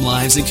transform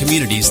lives and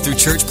communities through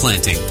church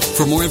planting.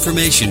 For more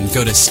information,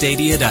 go to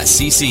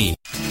stadia.cc.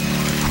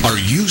 Are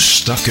you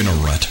stuck in a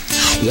rut?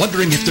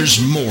 Wondering if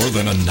there's more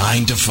than a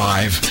 9 to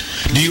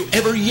 5? Do you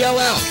ever yell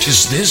out,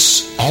 "Is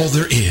this all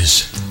there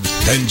is?"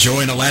 Then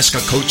join Alaska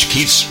Coach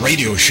Keith's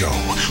radio show,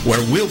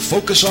 where we'll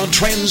focus on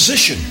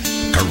transition,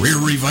 career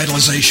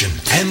revitalization,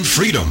 and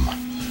freedom.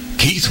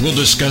 Keith will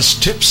discuss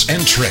tips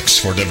and tricks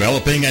for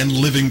developing and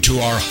living to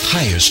our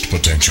highest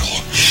potential.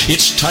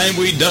 It's time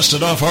we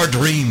dusted off our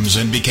dreams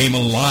and became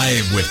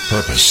alive with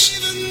purpose.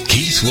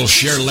 Keith will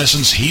share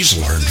lessons he's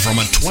learned from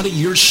a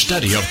 20-year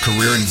study of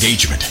career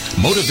engagement,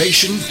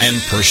 motivation,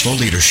 and personal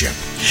leadership.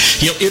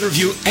 He'll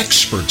interview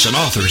experts and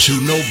authors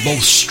who know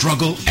both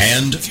struggle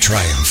and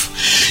triumph.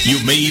 You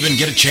may even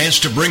get a chance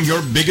to bring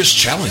your biggest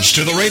challenge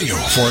to the radio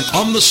for an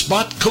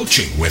on-the-spot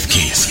coaching with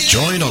Keith.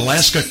 Join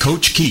Alaska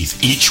Coach Keith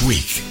each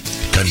week.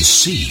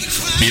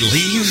 conceive,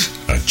 believe,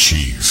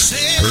 achieve.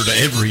 Heard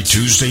every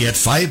Tuesday at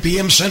 5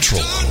 p.m. Central,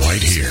 right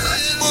here.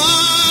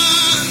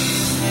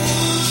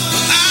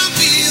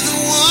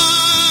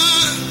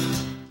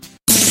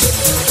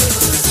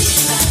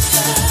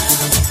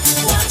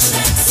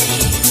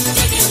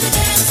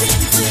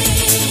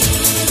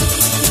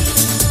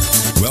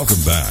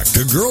 Welcome back to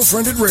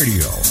GirlfriendIT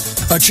Radio.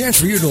 A chance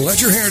for you to let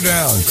your hair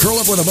down, curl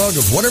up with a mug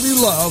of whatever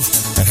you love,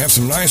 and have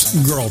some nice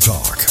girl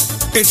talk.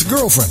 It's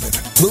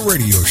GirlfriendIT, the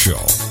radio show,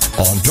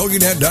 on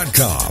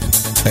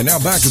TogiNet.com. And now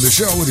back to the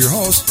show with your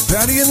hosts,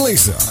 Patty and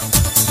Lisa.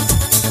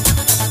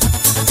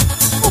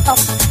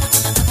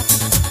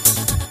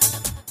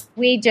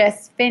 We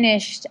just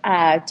finished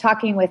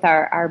talking with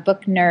our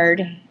book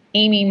nerd,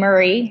 Amy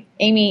Gnarly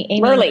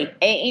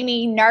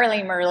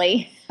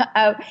Murley.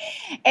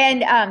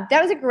 And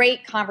that was a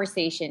great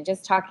conversation,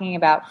 just talking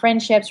about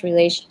friendships,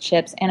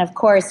 relationships. And of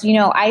course,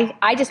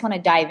 I just want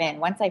to dive in.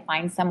 Once I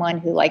find someone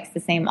who likes the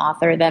same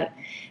author that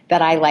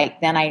I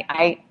like, then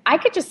I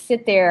could just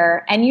sit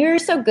there, and you're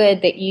so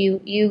good that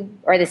you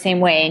are the same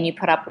way, and you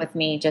put up with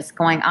me just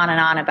going on and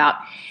on about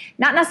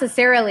not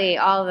necessarily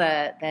all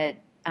the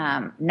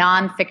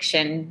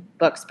nonfiction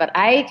books, but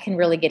I can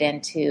really get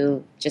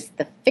into just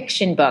the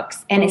fiction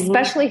books, and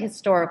especially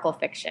historical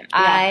fiction. Yeah.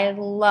 I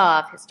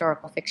love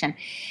historical fiction.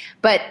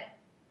 But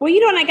well,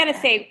 and I got to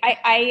say,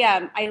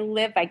 I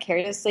live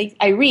vicariously.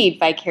 I read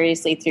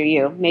vicariously through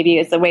you. Maybe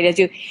it's the way to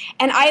do.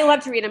 And I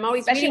love to read. I'm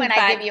always especially reading, when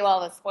I give you all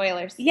the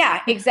spoilers.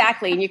 Yeah,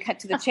 exactly. And you cut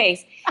to the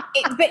chase.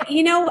 But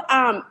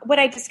what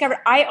I discovered,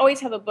 I always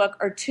have a book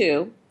or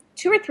two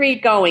or three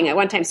going at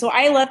one time. So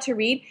I love to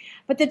read.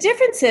 But the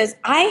difference is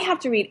I have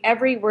to read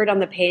every word on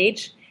the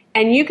page,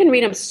 and you can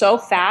read them so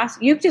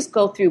fast. You just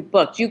go through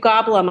books. You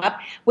gobble them up,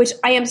 which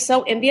I am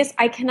so envious.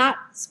 I cannot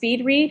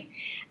speed read.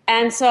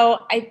 And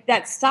so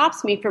that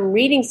stops me from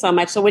reading so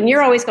much. So when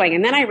you're always going,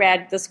 and then I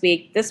read this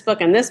week, this book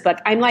and this book,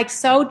 I'm like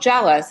so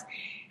jealous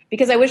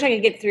because I wish I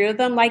could get through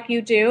them like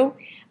you do.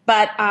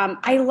 But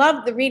I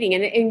love the reading,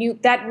 and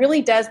that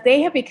really does.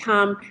 They have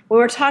become, when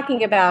we're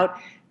talking about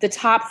the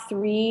top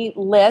 3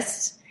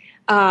 lists,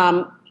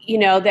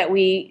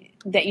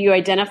 that you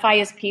identify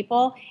as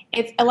people,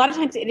 it's a lot of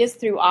times it is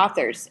through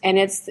authors, and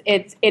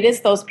it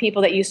is those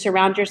people that you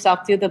surround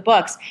yourself through the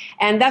books.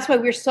 And that's why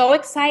we're so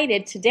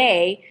excited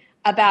today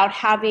about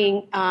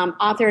having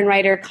author and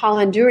writer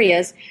Colin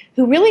Duriez,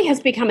 who really has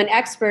become an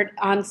expert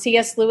on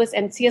C.S. Lewis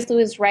and C.S.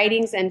 Lewis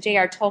writings and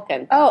J.R.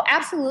 Tolkien. Oh,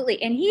 absolutely.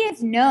 And he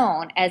is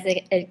known as an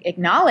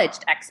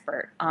acknowledged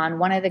expert on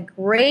one of the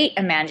great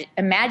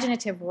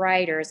imaginative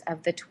writers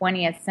of the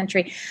 20th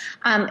century.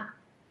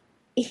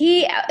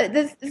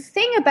 The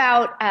thing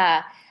about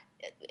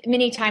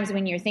many times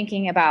when you're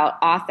thinking about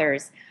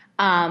authors,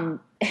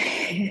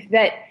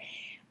 that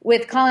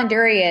with Colin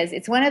Duriez,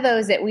 it's one of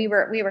those that we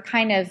were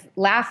kind of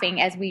laughing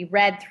as we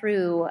read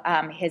through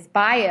his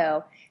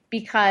bio,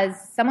 because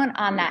someone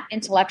on that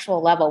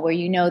intellectual level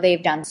where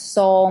they've done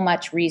so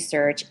much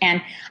research.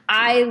 And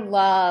I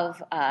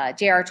love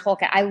J.R.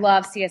 Tolkien. I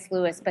love C.S.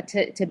 Lewis. But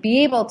to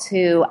be able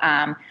to,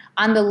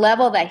 on the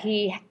level that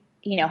he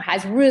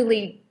has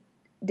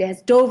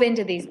dove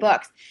into these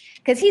books,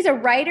 because he's a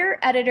writer,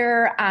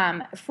 editor,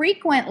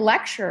 frequent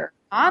lecturer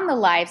on the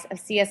lives of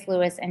C.S.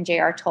 Lewis and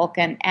J.R.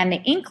 Tolkien and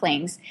the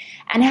Inklings,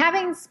 and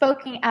having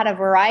spoken at a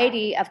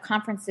variety of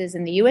conferences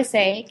in the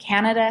USA,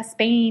 Canada,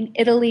 Spain,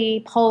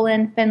 Italy,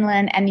 Poland,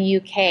 Finland, and the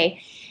UK.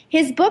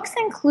 His books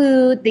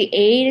include The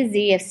A to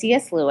Z of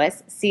C.S.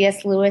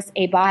 Lewis,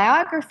 A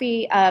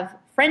Biography of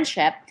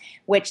Friendship,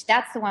 which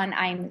that's the one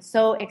I'm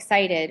so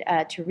excited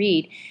to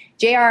read.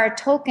 J.R.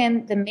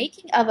 Tolkien, The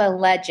Making of a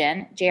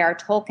Legend, J.R.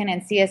 Tolkien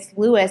and C.S.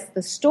 Lewis,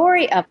 The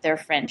Story of Their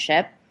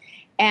Friendship.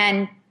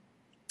 And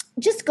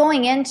just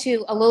going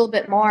into a little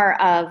bit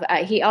more of,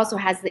 he also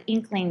has the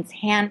Inklings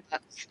Handbook.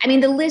 I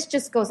mean, the list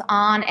just goes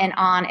on and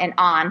on and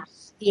on.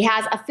 He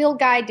has a field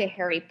guide to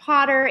Harry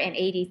Potter in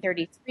AD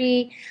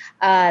 33.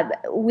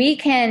 We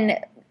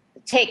can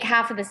take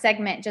half of the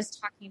segment just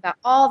talking about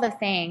all the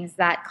things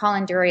that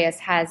Colin Duriez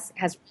has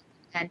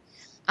written.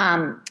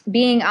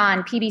 Being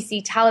on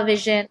PBC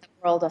television, The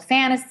World of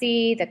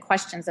Fantasy, The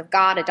Questions of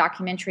God, a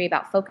documentary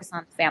about Focus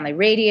on Family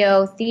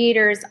Radio,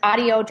 theaters,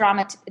 audio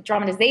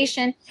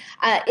dramatization.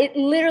 It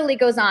literally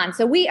goes on.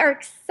 So we are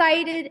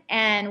excited,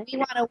 and we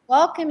want to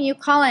welcome you,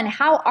 Colin.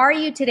 How are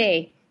you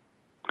today?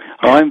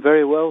 Oh, I'm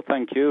very well,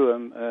 thank you.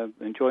 I'm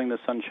enjoying the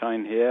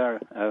sunshine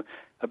here.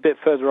 A bit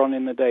further on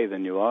in the day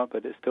than you are,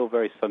 but it's still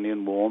very sunny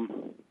and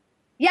warm.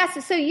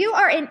 Yes, so you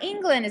are in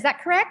England, is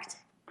that correct?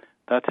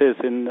 That is,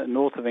 in the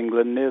north of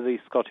England, near the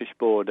Scottish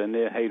border,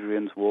 near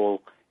Hadrian's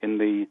Wall, in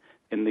the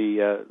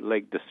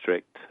Lake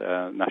District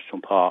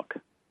National Park.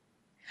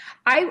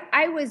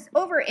 I was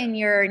over in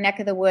your neck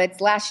of the woods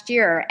last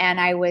year, and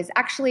I was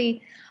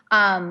actually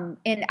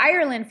in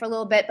Ireland for a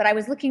little bit, but I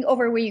was looking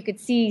over where you could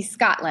see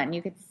Scotland.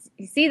 You could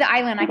see the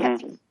island. I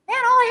kept thinking, man,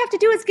 all I have to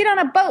do is get on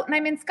a boat, and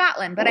I'm in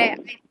Scotland. But I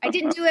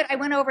didn't do it. I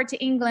went over to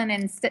England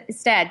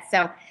instead.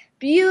 So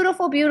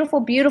beautiful, beautiful,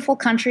 beautiful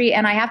country,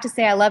 and I have to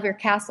say I love your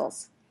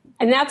castles.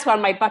 And that's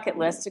on my bucket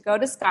list, to go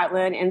to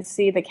Scotland and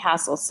see the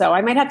castle. So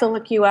I might have to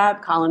look you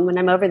up, Colin, when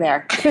I'm over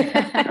there.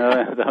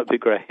 That would be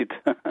great.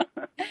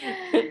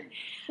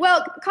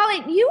 Well,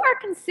 Colin, you are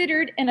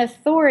considered an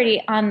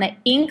authority on the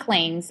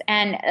Inklings,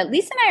 and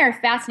Lisa and I are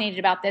fascinated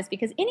about this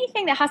because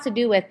anything that has to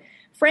do with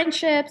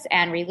friendships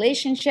and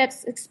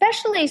relationships,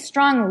 especially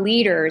strong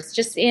leaders,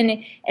 just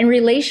in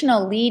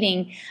relational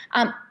leading.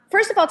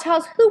 First of all, tell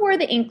us, who were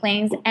the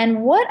Inklings,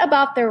 and what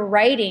about their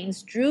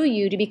writings drew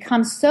you to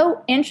become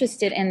so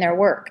interested in their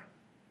work?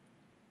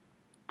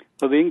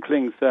 Well, the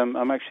Inklings,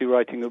 I'm actually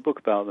writing a book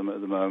about them at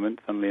the moment,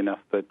 funnily enough,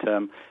 but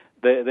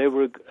they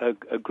were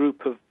a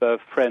group of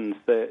friends.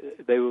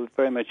 They were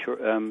very much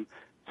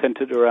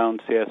centered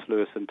around C.S.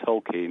 Lewis and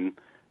Tolkien,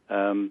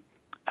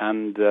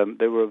 and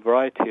there were a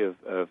variety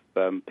of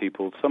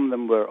people. Some of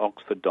them were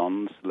Oxford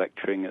dons,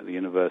 lecturing at the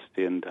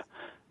university and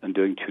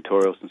doing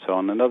tutorials and so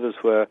on, and others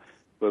were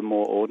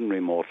more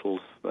ordinary mortals.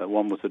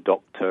 One was a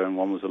doctor and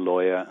one was a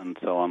lawyer and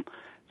so on.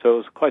 So it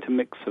was quite a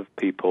mix of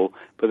people,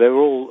 but they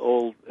were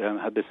all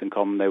had this in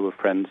common. They were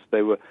friends.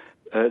 They were,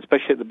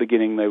 especially at the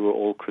beginning, they were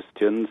all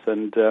Christians,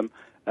 and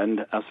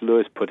as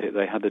Lewis put it,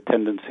 they had a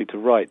tendency to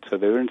write. So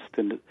they were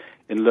interested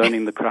in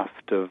learning the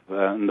craft of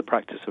and the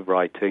practice of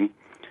writing.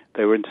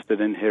 They were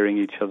interested in hearing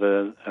each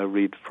other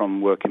read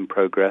from work in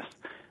progress.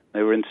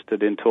 They were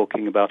interested in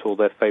talking about all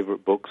their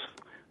favorite books,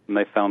 and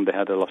they found they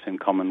had a lot in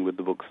common with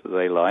the books that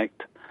they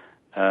liked.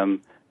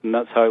 And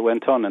that's how it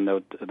went on. And they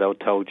would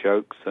tell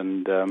jokes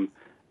and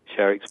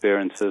share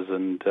experiences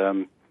and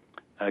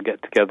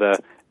get together.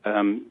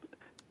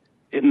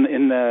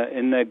 In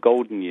their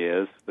golden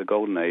years, the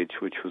golden age,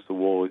 which was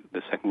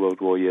the Second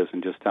World War years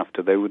and just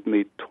after, they would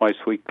meet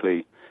twice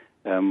weekly,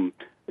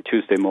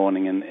 Tuesday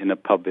morning in a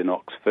pub in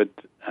Oxford,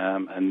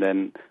 and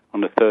then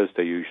on a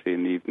Thursday usually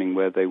in the evening,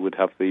 where they would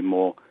have the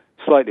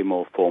slightly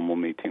more formal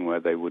meeting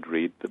where they would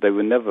read. But they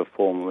were never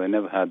formal. They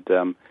never had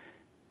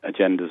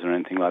agendas or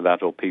anything like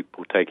that, or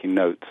people taking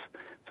notes.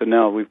 So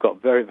now we've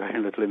got very, very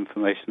little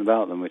information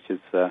about them, which is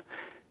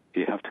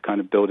you have to kind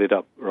of build it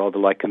up rather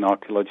like an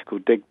archaeological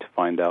dig to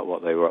find out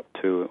what they were up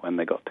to when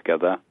they got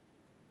together.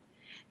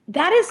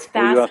 That is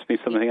fascinating. You asked me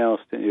something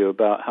else, didn't you,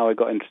 about how I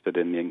got interested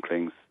in the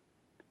Inklings?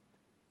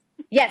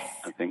 Yes.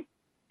 I think,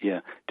 yeah.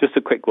 Just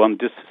a quick one,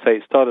 just to say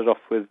it started off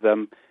with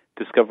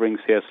discovering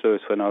C.S.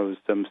 Lewis when I was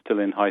still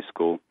in high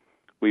school.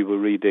 We were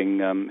reading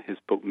his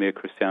book Mere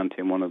Christianity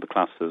in one of the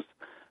classes,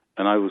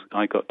 and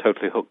I got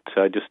totally hooked.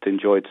 I just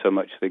enjoyed so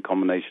much the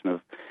combination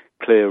of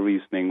clear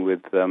reasoning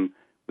with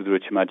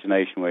rich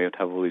imagination, where you'd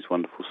have all these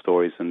wonderful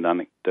stories and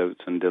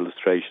anecdotes and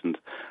illustrations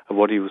of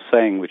what he was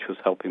saying, which was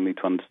helping me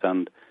to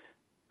understand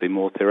the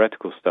more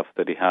theoretical stuff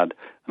that he had.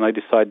 And I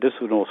decided this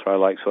was an author I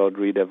liked, so I'd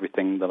read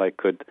everything that I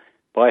could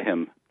by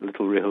him,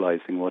 little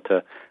realizing what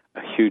a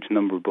huge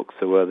number of books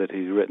there were that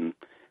he's written.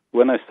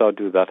 When I started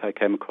to do that, I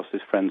came across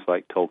his friends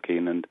like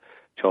Tolkien and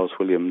Charles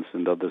Williams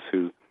and others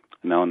who are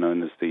now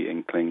known as the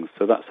Inklings.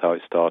 So that's how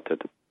it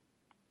started.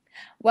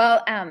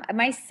 Well,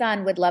 my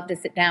son would love to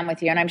sit down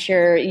with you, and I'm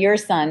sure your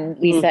son,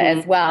 Lisa,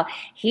 as well.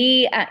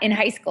 He, in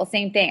high school,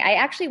 same thing. I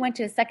actually went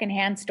to a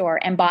secondhand store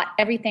and bought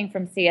everything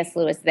from C.S.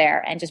 Lewis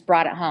there and just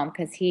brought it home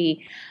because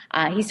he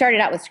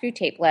started out with Screw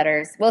Tape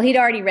Letters. Well, he'd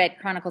already read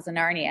Chronicles of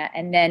Narnia,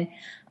 and then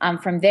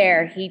from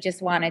there, he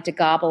just wanted to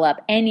gobble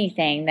up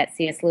anything that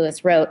C.S.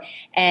 Lewis wrote.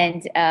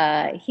 And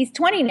he's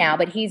 20 now,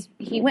 but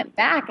he went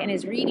back and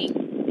is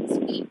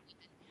reading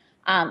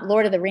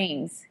Lord of the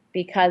Rings,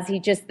 because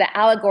the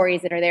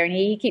allegories that are there, and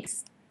he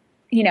keeps,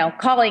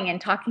 calling and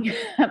talking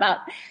about,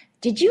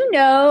 did you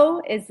know,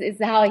 is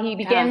how he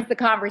begins the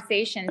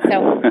conversation.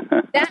 So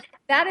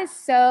that is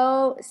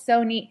so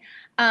neat.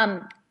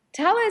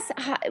 Tell us,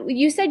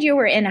 you said you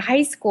were in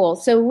high school.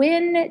 So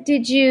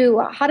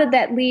how did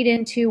that lead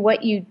into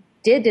what you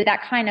did? Did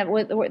that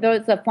were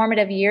those the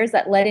formative years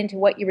that led into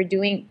what you were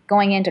doing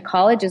going into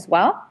college as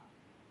well?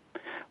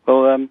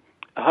 Well,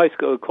 high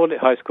school, called it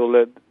high school.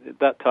 At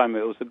that time,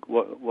 it was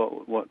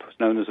what was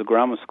known as a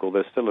grammar school.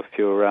 There's still a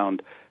few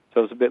around,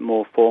 so it was a bit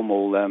more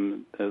formal.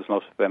 There was a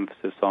lot of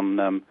emphasis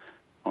on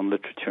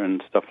literature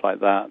and stuff like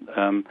that.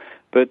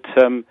 But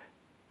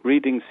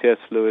reading C.S.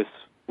 Lewis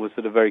was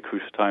at a very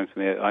crucial time for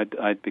me.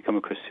 I'd become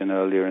a Christian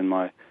earlier in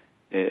my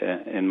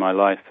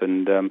life,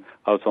 and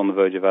I was on the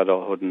verge of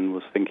adulthood and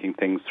was thinking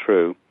things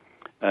through.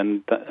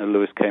 And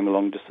Lewis came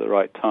along just at the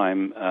right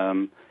time,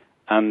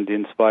 and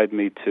inspired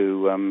me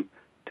to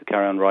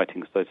carry on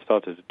writing, because I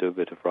started to do a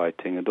bit of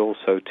writing, and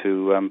also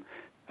to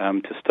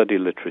study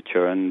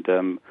literature and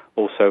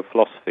also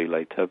philosophy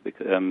later.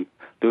 Because,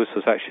 Lewis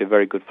was actually a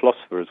very good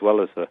philosopher as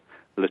well as a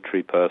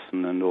literary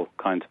person and all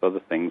kinds of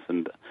other things,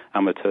 and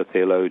amateur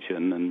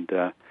theologian and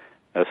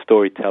a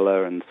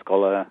storyteller and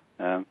scholar.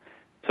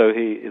 So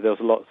there was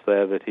lots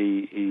there that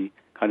he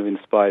kind of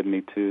inspired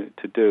me to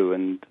do,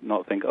 and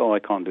not think, I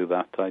can't do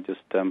that.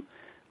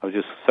 I was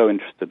just so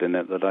interested in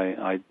it that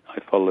I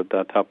followed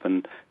that up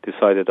and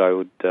decided I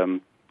would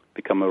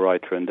become a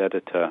writer and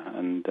editor,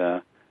 and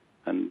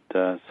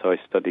so I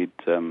studied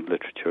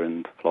literature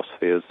and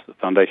philosophy as the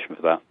foundation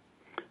for that.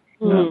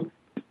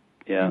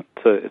 Yeah,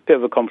 so it's a bit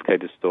of a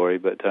complicated story,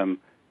 but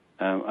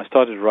I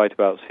started to write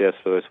about C.S.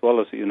 Lewis while I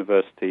was at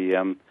university.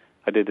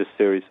 I did a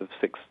series of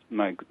 6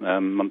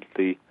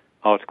 monthly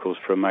articles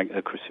for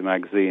a Christian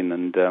magazine,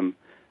 and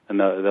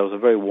there was a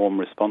very warm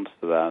response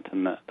to that,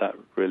 and that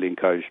really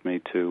encouraged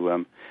me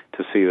to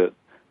see that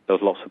there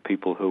was lots of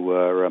people who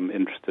were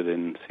interested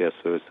in C.S.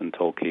 Lewis and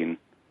Tolkien.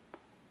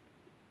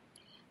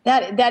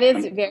 That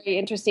is very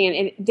interesting,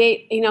 and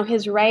they,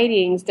 his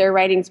writings, their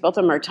writings, both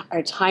of them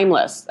are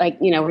timeless. Like,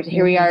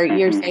 here we are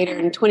years later,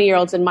 and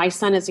 20-year-olds, and my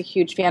son is a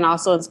huge fan.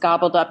 Also, has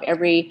gobbled up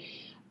every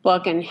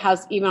book and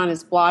has even on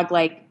his blog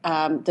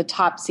the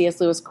top C.S.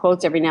 Lewis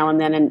quotes every now and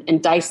then,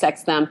 and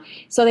dissects them.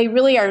 So they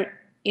really are,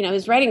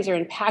 his writings are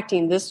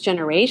impacting this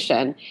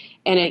generation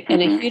in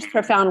a huge,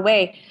 profound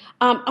way.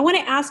 I want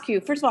to ask you,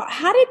 first of all,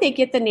 how did they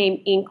get the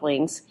name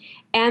Inklings?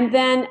 And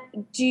then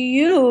do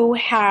you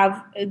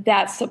have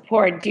that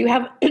support? Do you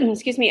have,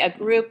 a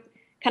group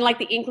kind of like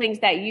the Inklings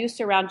that you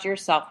surround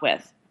yourself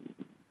with?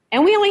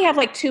 And we only have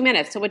 2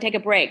 minutes, so we'll take a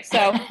break.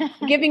 So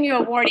I'm giving you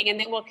a warning, and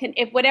then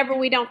if whatever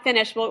we don't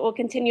finish, we'll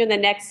continue in the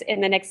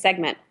next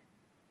segment.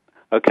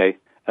 Okay.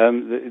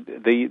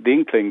 The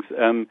Inklings,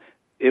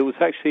 it was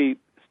actually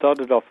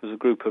started off as a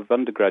group of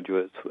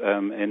undergraduates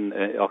in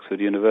Oxford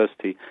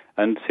University,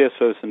 and C.S.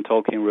 Lewis and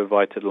Tolkien were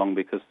invited along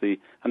because the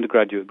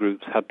undergraduate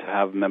groups had to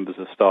have members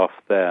of staff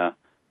there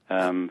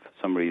for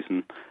some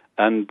reason,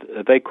 and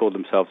they called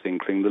themselves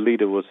Inkling. The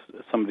leader was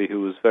somebody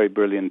who was very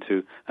brilliant,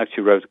 who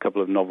actually wrote a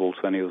couple of novels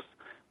when he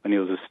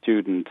was a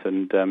student,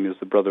 and he was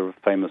the brother of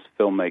a famous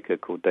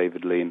filmmaker called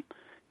David Lean.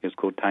 He was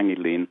called Tangy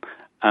Lean,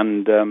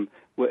 and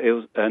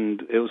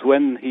it was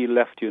when he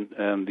left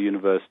the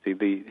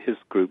university, his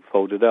group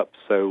folded up.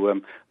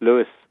 So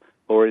Lewis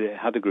already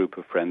had a group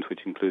of friends,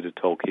 which included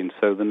Tolkien,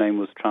 so the name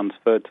was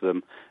transferred to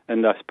them.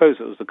 And I suppose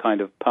it was a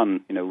kind of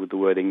pun, with the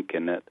word ink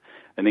in it.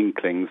 And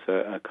Inklings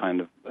are kind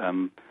of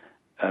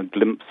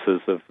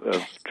glimpses of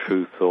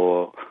truth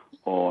or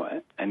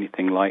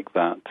anything like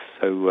that.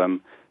 So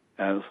it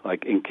was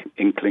like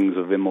inklings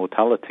of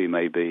immortality,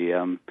 maybe.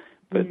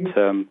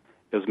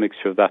 It was a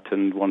mixture of that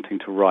and wanting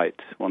to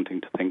write,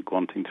 wanting to think,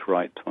 wanting to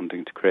write,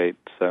 wanting to create.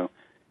 So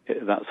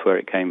that's where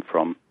it came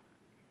from.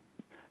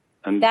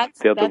 And I'm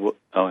saying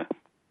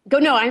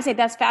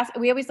that's fast.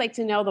 We always like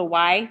to know the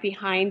why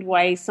behind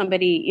why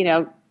somebody,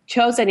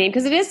 chose a name,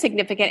 because it is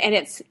significant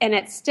and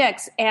it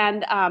sticks.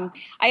 And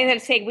I have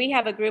to say, we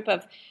have a group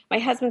of, my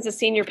husband's a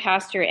senior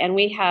pastor, and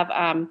we have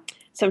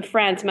some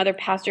other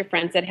pastor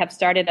friends that have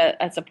started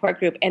a support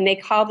group, and they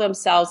call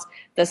themselves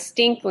the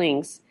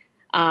Stinklings.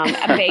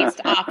 Based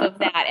off of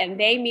that, and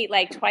they meet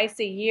twice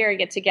a year,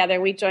 get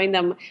together. We join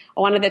them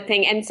one of the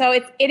thing, and so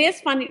it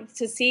is fun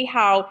to see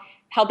how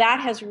that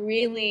has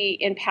really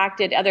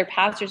impacted other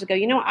pastors to go,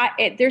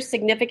 there's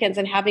significance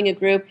in having a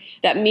group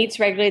that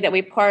meets regularly, that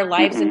we pour our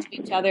lives into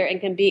each other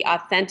and can be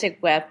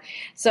authentic with.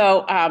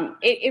 So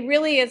it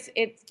really is.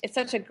 It's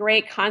such a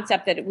great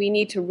concept that we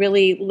need to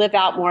really live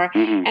out more.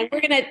 And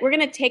we're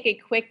gonna take a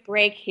quick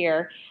break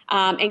here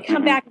and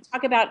come back and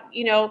talk about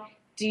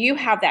do you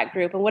have that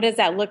group, and what does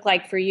that look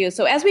like for you?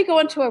 So as we go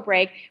into a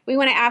break, we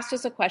want to ask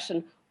just a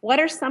question. What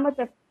are some of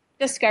the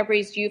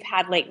discoveries you've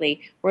had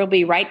lately? We'll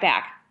be right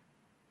back.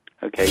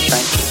 Okay,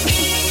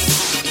 thanks.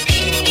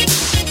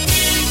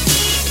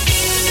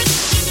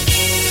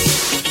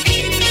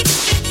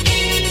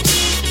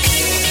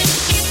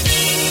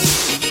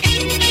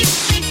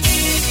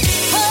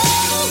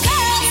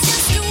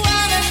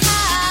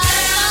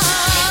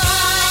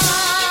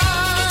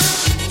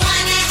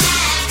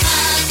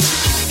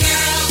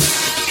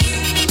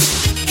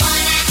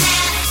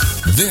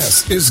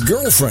 This is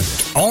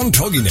GirlfriendIT on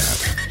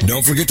TogiNet.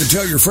 Don't forget to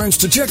tell your friends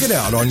to check it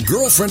out on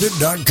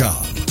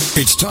GirlfriendIT.com.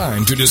 It's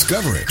time to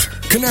discover it,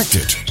 connect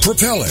it,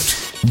 propel it,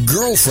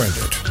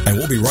 GirlfriendIT. And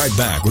we'll be right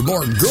back with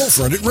more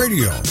GirlfriendIT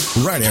Radio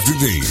right after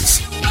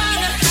these.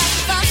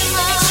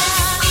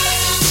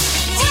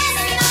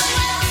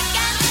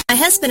 My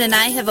husband and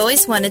I have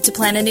always wanted to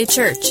plant a new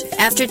church.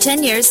 After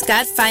 10 years,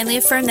 God finally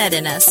affirmed that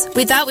in us.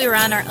 We thought we were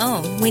on our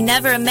own. We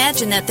never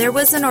imagined that there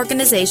was an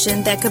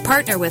organization that could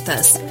partner with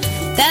us.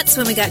 That's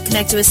when we got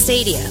connected with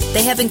Stadia.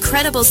 They have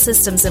incredible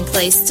systems in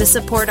place to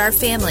support our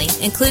family,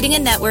 including a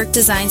network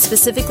designed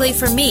specifically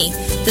for me,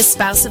 the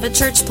spouse of a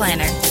church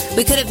planner.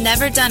 We could have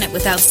never done it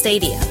without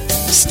Stadia.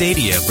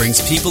 Stadia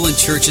brings people and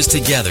churches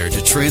together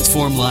to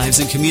transform lives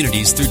and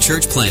communities through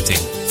church planting.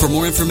 For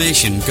more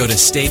information, go to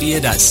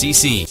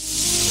stadia.cc.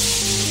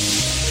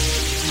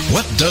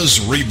 What does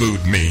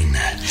reboot mean?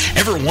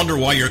 Ever wonder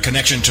why your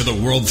connection to the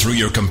world through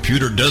your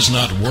computer does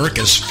not work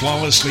as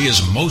flawlessly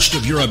as most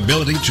of your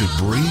ability to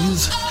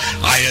breathe?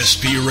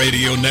 ISP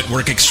Radio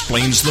Network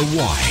explains the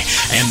why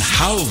and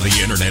how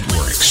the internet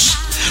works.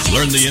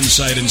 Learn the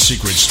inside and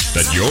secrets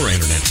that your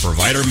internet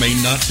provider may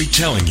not be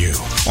telling you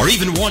or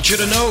even want you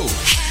to know.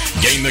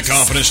 Gain the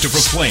confidence to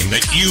proclaim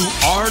that you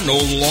are no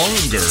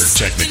longer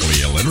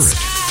technically illiterate.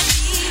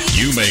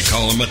 You may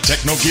call him a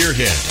techno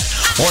gearhead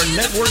or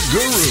network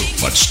guru.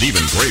 But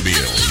Stephen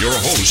Graybill, your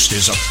host,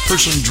 is a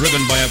person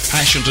driven by a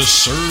passion to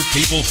serve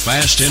people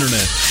fast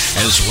internet,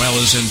 as well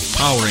as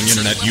empowering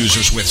internet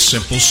users with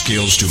simple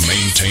skills to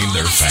maintain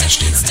their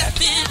fast internet.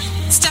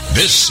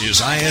 This is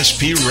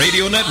ISP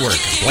Radio Network,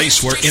 a place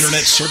where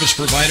internet service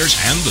providers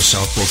and the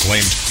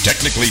self-proclaimed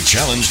technically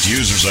challenged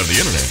users of the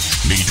internet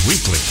meet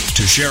weekly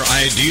to share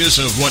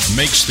ideas of what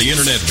makes the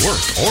internet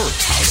work or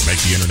how to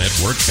make the internet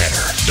work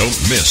better. Don't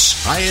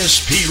miss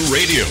ISP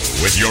Radio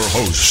with your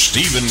host,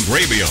 Stephen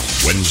Graybill,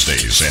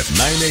 Wednesdays at 9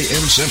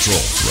 a.m.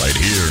 Central, right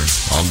here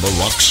on the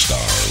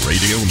Rockstar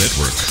Radio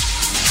Network.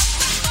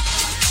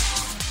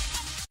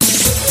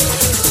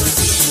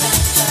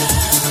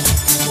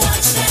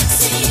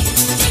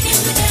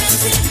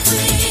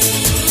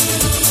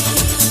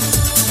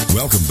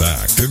 Welcome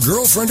back to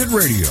GirlfriendIT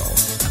Radio.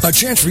 A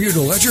chance for you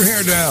to let your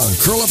hair down,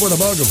 curl up with a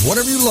mug of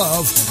whatever you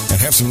love, and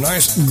have some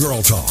nice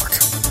girl talk.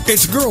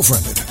 It's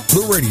GirlfriendIT,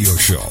 the radio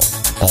show,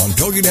 on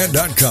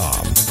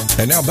TogiNet.com.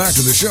 And now back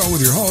to the show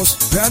with your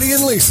hosts, Patty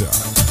and Lisa.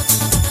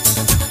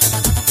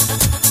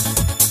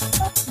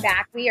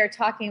 Back, we are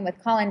talking with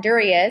Colin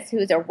Duriez, who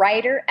is a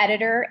writer,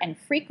 editor, and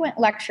frequent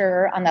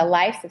lecturer on the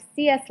lives of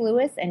C.S.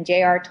 Lewis and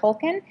J.R.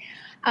 Tolkien.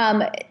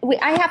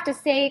 I have to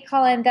say,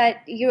 Colin,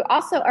 that you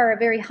also are a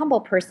very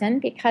humble person,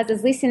 because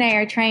as Lisa and I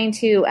are trying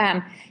to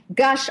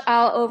gush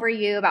all over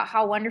you about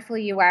how wonderful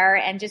you are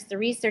and just the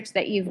research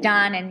that you've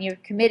done, and you're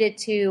committed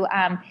to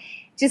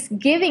just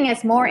giving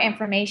us more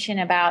information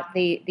about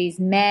these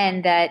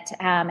men that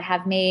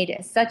have made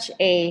such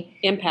an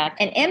impact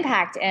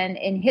and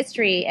in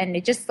history,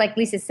 and just like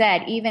Lisa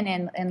said, even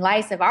in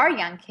lives of our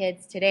young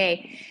kids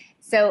today.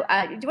 So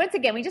once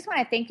again, we just want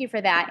to thank you for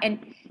that.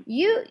 And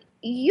you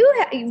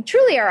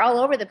truly are all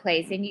over the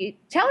place. And you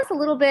tell us a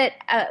little bit,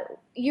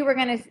 you were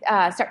going to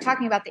start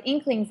talking about the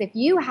Inklings, if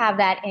you have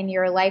that in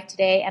your life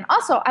today. And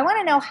also, I want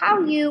to know how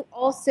you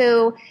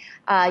also,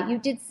 you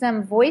did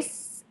some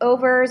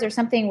voiceovers or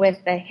something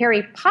with the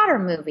Harry Potter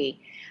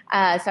movie.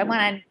 So I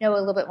want to know a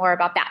little bit more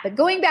about that. But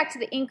going back to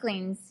the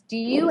Inklings, do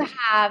you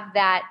have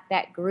that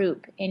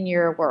group in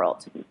your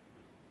world?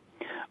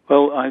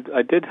 Well,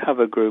 I did have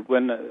a group.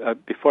 When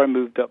before I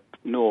moved up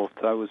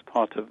north, I was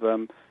part of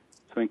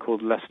something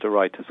called Leicester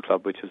Writers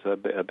Club, which is a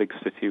big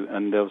city,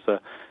 and there was a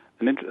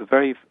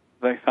very,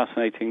 very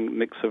fascinating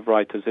mix of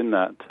writers in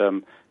that.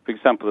 For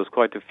example, there's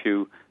quite a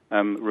few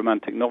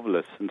romantic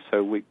novelists, and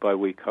so week by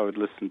week I would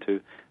listen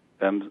to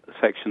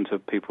sections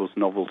of people's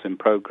novels in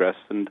progress,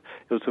 and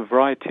it was a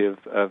variety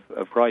of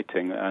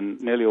writing,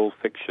 and nearly all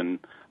fiction,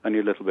 only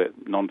a little bit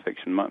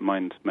non-fiction.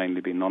 Mine's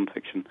mainly been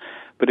non-fiction,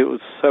 but it was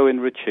so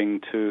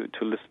enriching to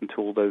listen to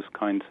all those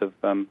kinds of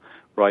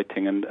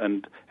writing,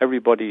 and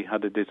everybody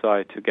had a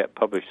desire to get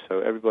published,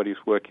 so everybody was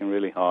working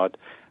really hard,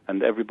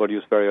 and everybody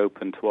was very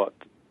open to what,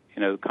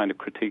 the kind of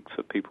critiques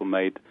that people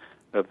made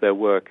of their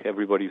work.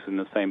 Everybody was in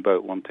the same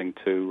boat, wanting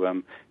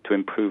to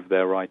improve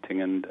their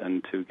writing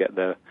and to get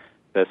their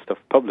stuff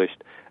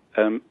published.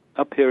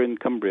 Up here in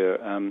Cumbria,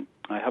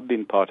 I have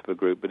been part of a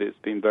group, but it's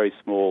been very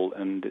small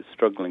and it's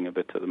struggling a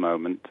bit at the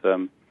moment.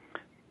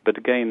 But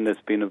again,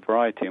 there's been a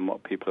variety in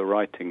what people are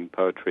writing,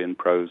 poetry and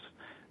prose.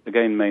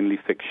 Again, mainly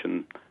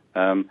fiction.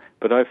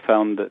 But I've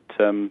found that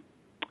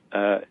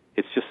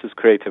it's just as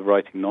creative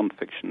writing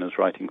non-fiction as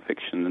writing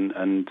fiction,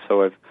 and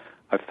so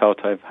I've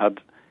felt I've had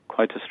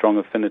quite a strong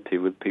affinity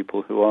with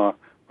people who are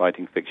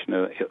writing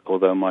fiction,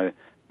 although my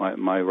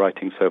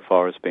writing so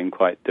far has been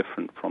quite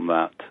different from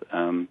that.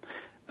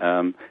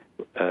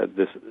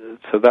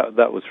 So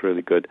that was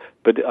really good.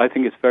 But I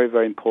think it's very,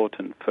 very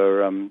important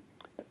for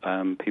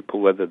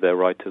people, whether they're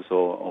writers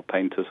or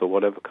painters or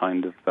whatever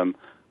kind of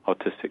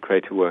artistic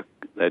creative work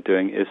they're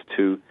doing, is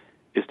to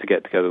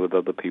get together with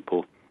other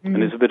people. Mm-hmm.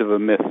 And it's a bit of a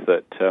myth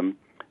that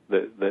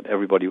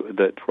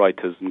that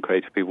writers and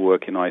creative people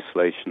work in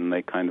isolation.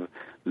 They kind of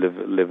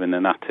live in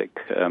an attic,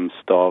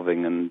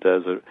 starving, and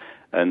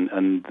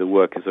the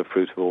work is a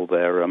fruit of all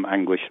their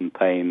anguish and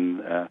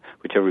pain,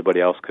 which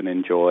everybody else can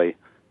enjoy.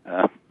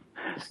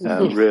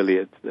 Really,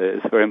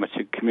 it's very much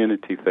a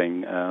community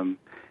thing,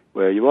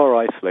 where you are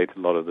isolated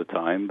a lot of the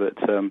time,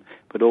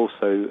 but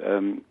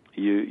also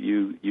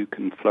you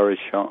can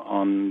flourish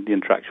on the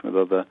interaction with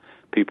other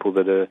people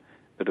that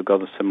have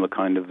got a similar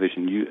kind of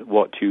vision. You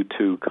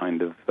too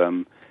kind of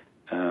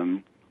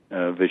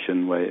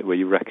vision, where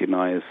you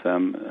recognise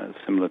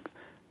similar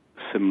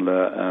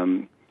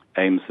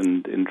aims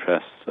and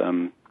interests.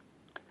 And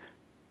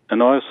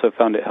I also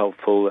found it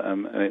helpful.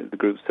 The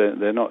groups,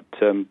 they're not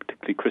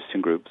particularly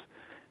Christian groups.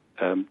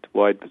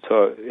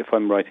 So if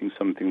I'm writing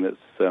something that's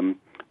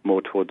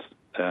more towards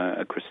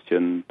a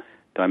Christian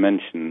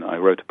dimension, I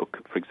wrote a book,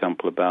 for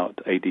example, about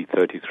AD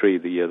 33,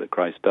 the year that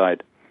Christ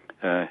died,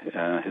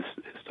 his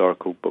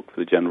historical book for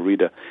the general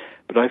reader.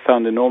 But I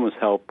found enormous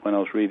help when I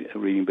was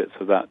reading bits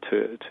of that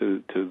to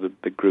the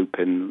big group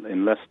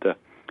in Leicester,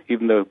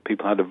 even though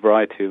people had a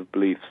variety of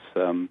beliefs.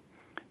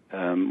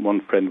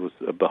 One friend was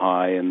a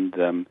Baha'i, and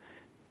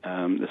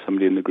there's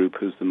somebody in the group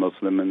who's a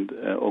Muslim, and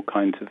all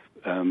kinds of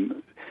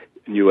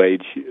New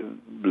Age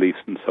beliefs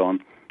and so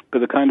on. But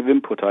the kind of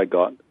input I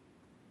got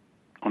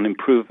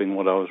improving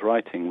what I was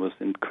writing was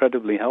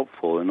incredibly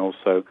helpful, and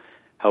also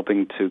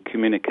helping to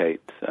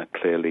communicate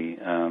clearly.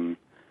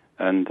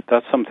 And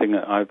that's something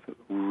that I've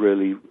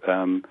really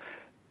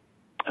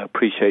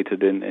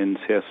appreciated in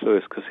C.S.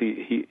 Lewis, because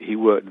he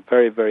worked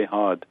very, very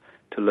hard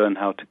to learn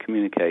how to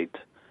communicate.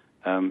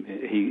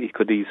 He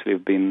could easily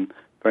have been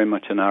very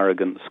much an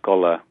arrogant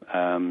scholar,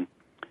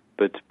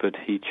 but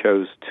he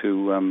chose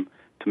to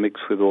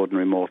mix with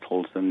ordinary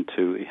mortals, and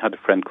he had a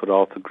friend called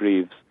Arthur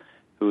Greaves,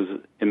 who was,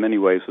 in many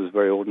ways, was a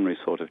very ordinary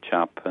sort of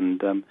chap,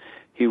 and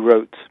he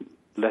wrote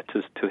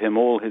letters to him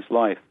all his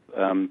life.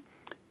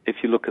 If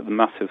you look at the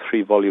massive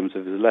 3 volumes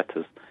of his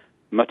letters,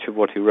 much of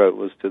what he wrote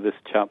was to this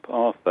chap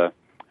Arthur,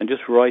 and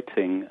just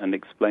writing and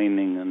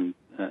explaining, and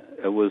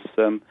was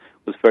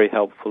very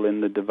helpful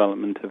in the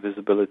development of his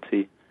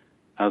ability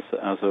as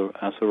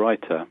a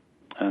writer.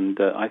 And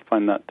I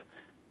find that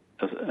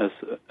as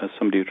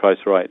somebody who tries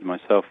to write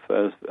myself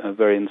as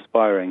very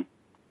inspiring.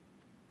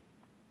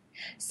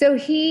 So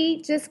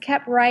he just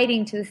kept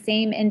writing to the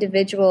same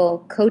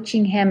individual,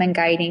 coaching him and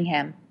guiding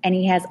him, and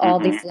he has all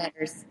these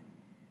letters.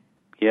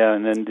 Yeah,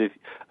 and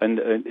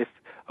if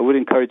I would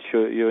encourage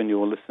you and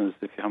your listeners,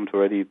 if you haven't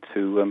already,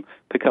 to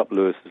pick up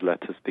Lewis's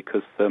letters,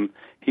 because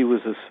he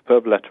was a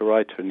superb letter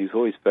writer, and he's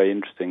always very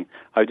interesting.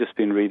 I've just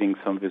been reading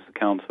some of his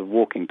accounts of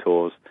walking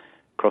tours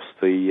across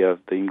the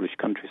English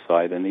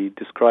countryside, and he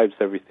describes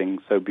everything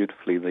so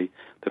beautifully: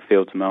 the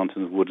fields,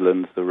 mountains,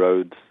 woodlands, the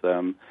roads,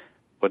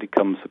 what he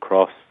comes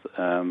across.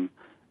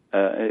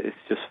 It's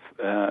just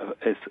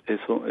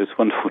it's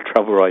wonderful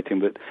travel writing,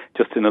 but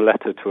just in a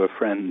letter to a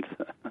friend.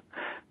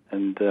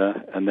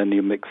 And then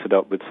you mix it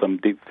up with some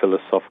deep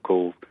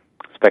philosophical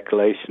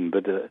speculation,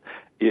 but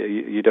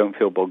you don't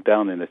feel bogged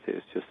down in it.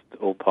 It's just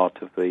all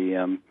part of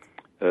the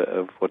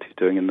of what he's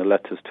doing in the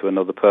letters to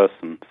another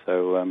person.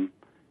 So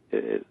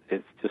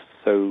it's just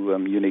so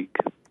unique.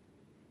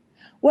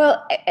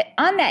 Well,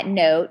 on that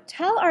note,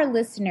 tell our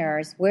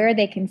listeners where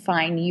they can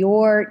find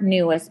your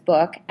newest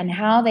book and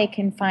how they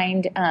can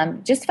find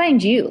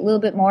you, a little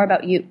bit more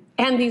about you.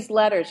 And these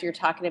letters you're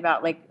talking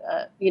about, like,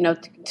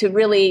 to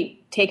really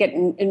take it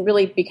and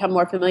really become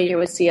more familiar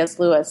with C.S.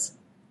 Lewis.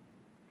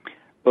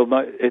 Well,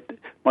 my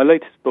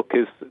latest book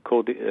is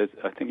called,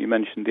 I think you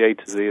mentioned, The A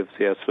to Z of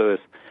C.S. Lewis.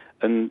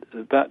 And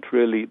that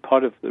really,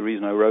 part of the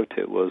reason I wrote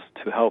it was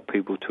to help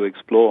people to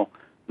explore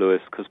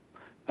Lewis, because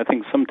I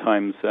think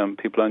sometimes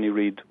people only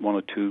read 1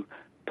 or 2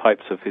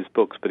 types of his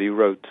books, but he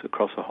wrote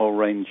across a whole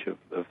range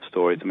of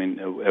stories. I mean,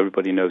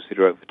 everybody knows he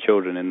wrote for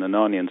children in the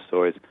Narnian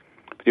stories,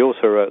 but he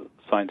also wrote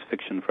science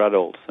fiction for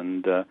adults,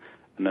 and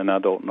an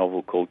adult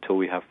novel called Till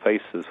We Have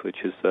Faces,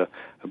 which is a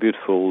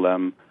beautiful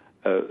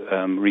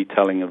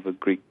retelling of the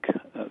Greek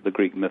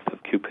myth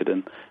of Cupid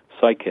and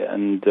Psyche.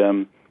 And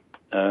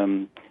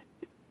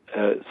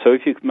so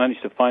if you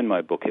manage to find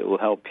my book, it will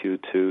help you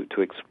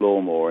to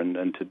explore more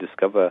and to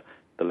discover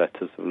the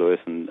letters of Lewis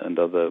and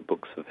other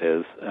books of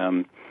his.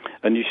 And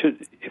you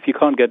should, if you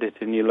can't get it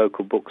in your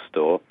local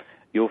bookstore,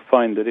 you'll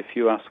find that if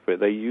you ask for it,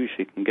 they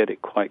usually can get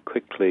it quite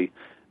quickly.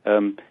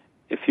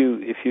 If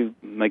you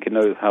make a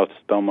note of how to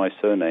spell my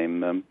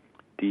surname,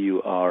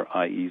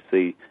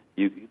 Duriez,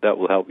 that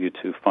will help you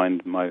to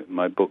find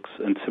my books.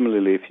 And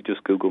similarly, if you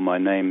just Google my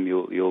name,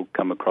 you'll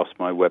come across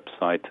my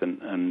website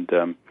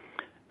and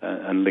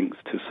links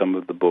to some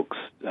of the books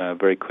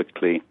very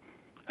quickly.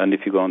 And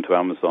if you go onto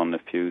Amazon,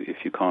 if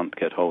you can't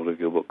get hold of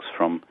your books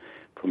from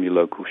your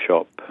local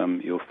shop,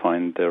 you'll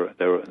find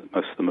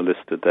most of them are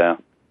listed there.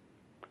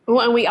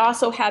 Well, and we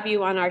also have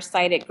you on our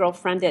site at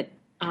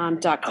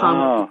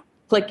GirlfriendIT.com.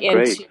 Click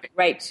into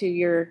right to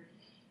your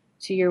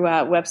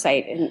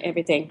website and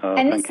everything.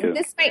 And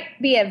this might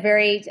be a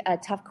very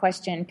tough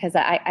question, because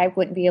I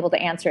wouldn't be able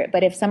to answer it.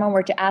 But if someone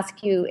were to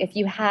ask you if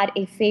you had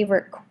a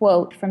favorite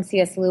quote from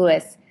C.S.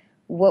 Lewis,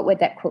 what would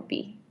that quote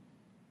be?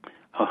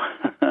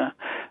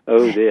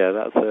 Oh dear,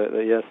 that's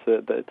yes.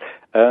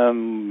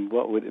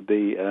 What would it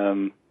be?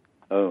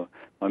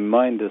 My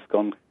mind has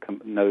gone.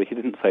 No, he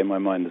didn't say my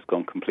mind has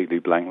gone completely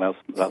blank.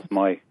 That's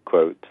my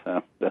quote.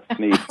 That's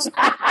me.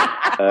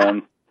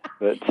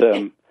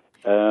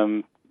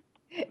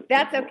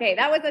 That's okay.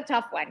 That was a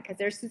tough one, because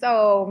there's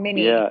so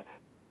many. Yeah.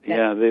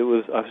 There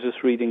was. I was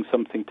just reading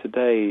something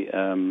today,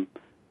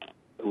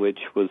 which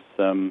was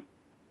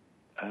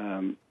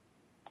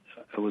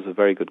it was a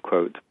very good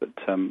quote. But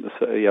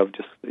I've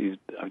just there's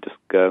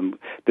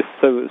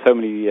so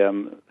many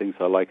things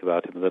I like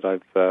about him that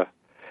I've.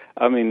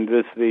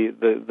 There's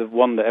the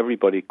one that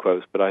everybody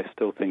quotes, but I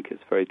still think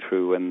it's very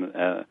true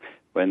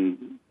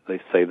when they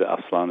say that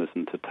Aslan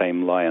isn't a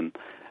tame lion.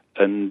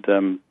 And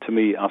to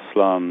me,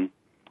 Aslan,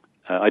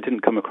 I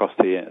didn't come across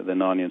the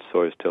Narnian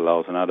stories till I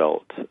was an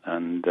adult.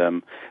 And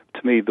to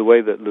me, the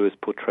way that Lewis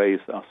portrays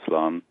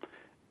Aslan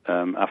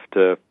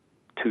after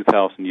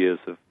 2,000 years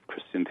of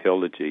Christian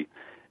theology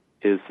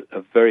is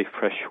a very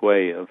fresh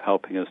way of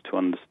helping us to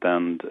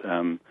understand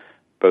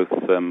both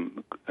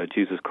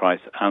Jesus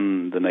Christ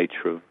and the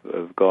nature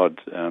of God.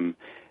 And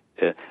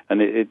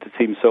it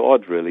seems so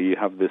odd, really. You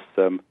have this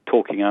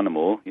talking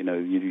animal. You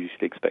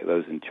usually expect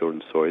those in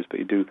children's stories, but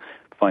you do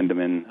find them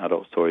in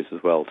adult stories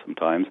as well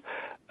sometimes.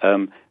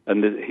 And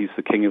he's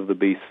the king of the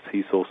beasts.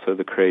 He's also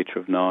the creator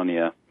of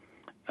Narnia.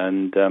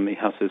 And he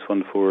has this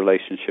wonderful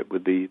relationship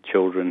with the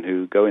children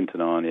who go into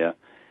Narnia.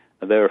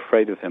 They're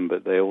afraid of him,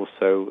 but they're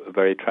also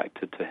very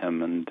attracted to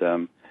him.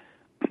 And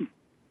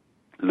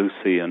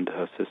Lucy and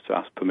her sister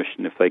ask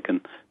permission if they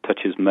can touch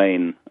his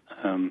mane.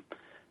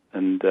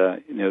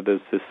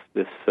 There's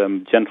this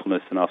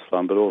gentleness in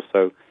Aslan, but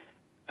also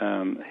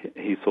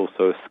he's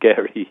also a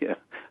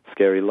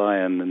scary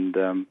lion.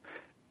 And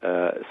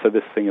so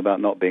this thing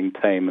about not being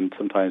tame, and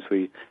sometimes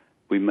we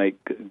make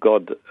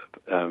God,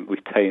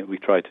 we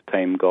try to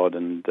tame God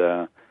and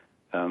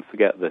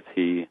forget that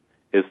he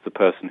is the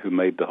person who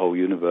made the whole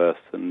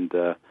universe, and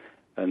that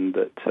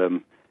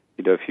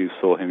if you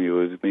saw him, you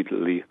would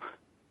immediately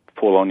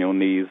fall on your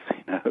knees.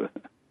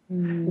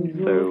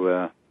 Mm-hmm.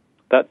 So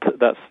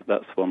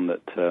that's one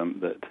that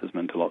has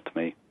meant a lot to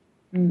me.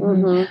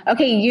 Mm-hmm.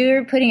 Okay,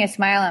 you're putting a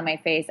smile on my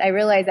face. I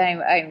realize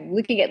I'm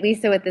looking at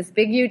Lisa with this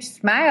big, huge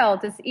smile,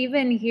 just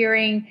even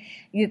hearing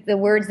the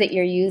words that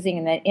you're using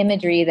and the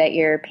imagery that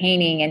you're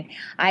painting. And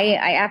I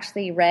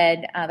actually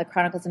read the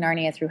Chronicles of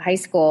Narnia through high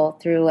school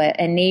through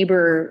a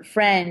neighbor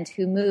friend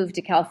who moved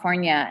to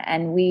California,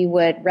 and we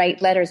would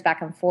write letters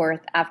back and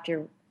forth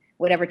after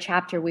whatever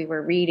chapter we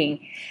were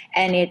reading.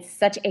 And it's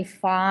such a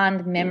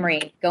fond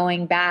memory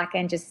going back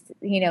and just,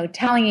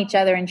 telling each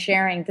other and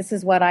sharing, this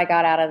is what I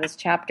got out of this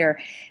chapter.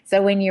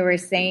 So when you were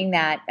saying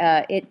that,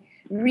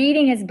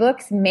 reading his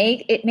books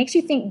makes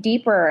you think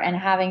deeper and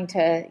having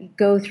to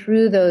go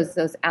through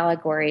those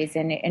allegories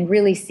and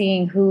really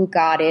seeing who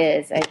God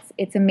is.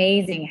 It's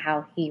amazing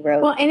how he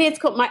wrote. Well, and it's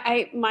cool.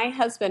 My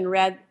husband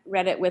read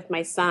it with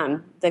my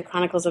son, the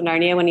Chronicles of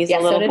Narnia, when he's a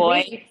little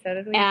boy. So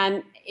did we.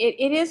 And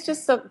it is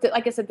just so,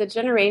 like I said, the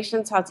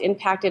generations, how it's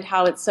impacted,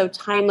 how it's so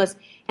timeless.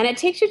 And it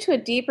takes you to a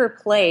deeper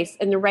place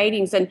in the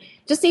writings. And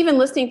just even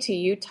listening to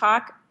you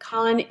talk,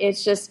 Colin,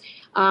 it's just,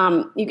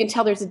 you can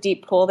tell there's a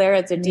deep pull there.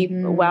 It's a deep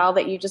well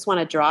that you just want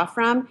to draw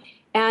from.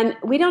 And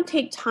we don't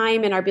take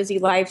time in our busy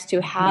lives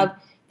to have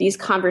these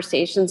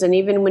conversations. And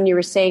even when you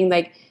were saying,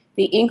 like,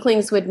 the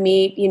Inklings would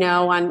meet,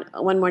 on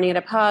one morning at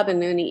a pub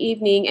and in the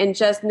evening, and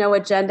just no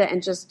agenda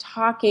and just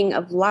talking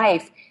of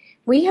life.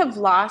 We have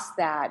lost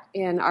that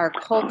in our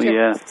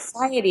culture and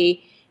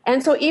society.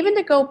 And so even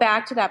to go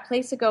back to that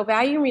place, to go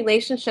valuing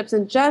relationships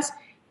and just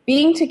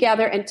being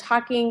together and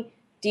talking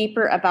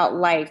deeper about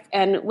life.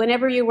 And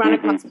whenever you run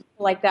across people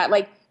like that,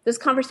 like this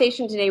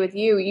conversation today with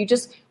you,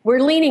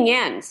 we're leaning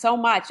in so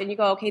much, and you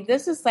go, okay,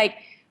 this is like,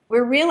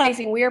 we're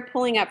realizing we are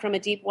pulling up from a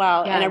deep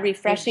well and a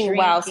refreshing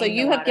well. So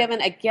you have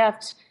given a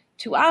gift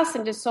to us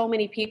and to so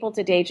many people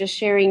today, just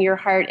sharing your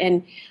heart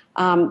and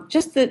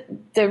just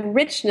the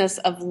richness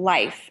of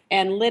life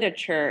and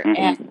literature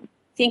and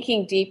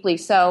thinking deeply.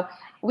 So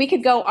we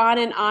could go on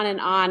and on and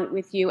on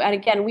with you. And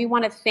again, we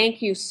want to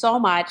thank you so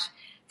much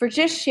for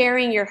just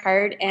sharing your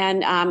heart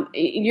and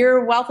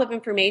your wealth of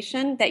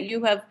information that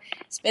you have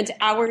spent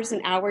hours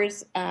and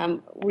hours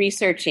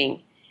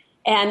researching.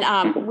 And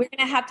we're going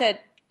to have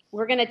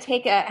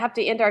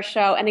to end our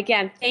show. And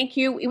again, thank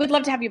you. We would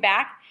love to have you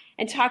back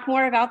and talk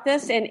more about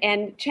this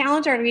and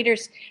challenge our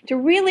readers to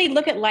really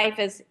look at life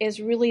as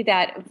really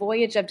that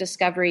voyage of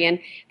discovery. And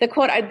the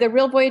quote, the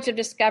real voyage of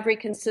discovery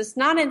consists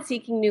not in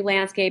seeking new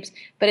landscapes,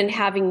 but in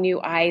having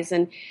new eyes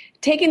and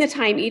taking the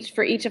time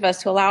for each of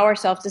us to allow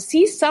ourselves to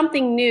see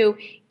something new,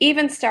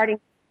 even starting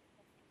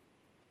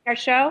our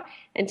show.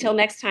 Until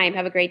next time,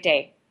 have a great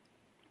day.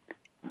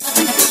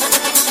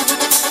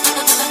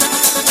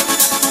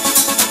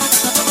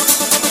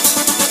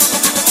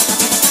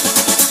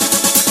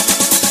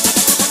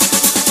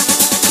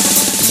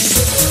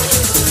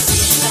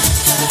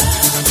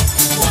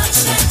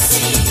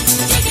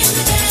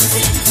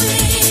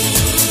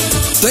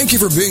 Thank you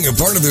for being a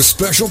part of this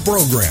special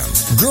program,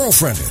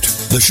 Girlfriend It,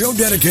 the show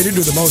dedicated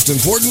to the most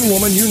important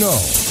woman you know,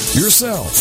 yourself.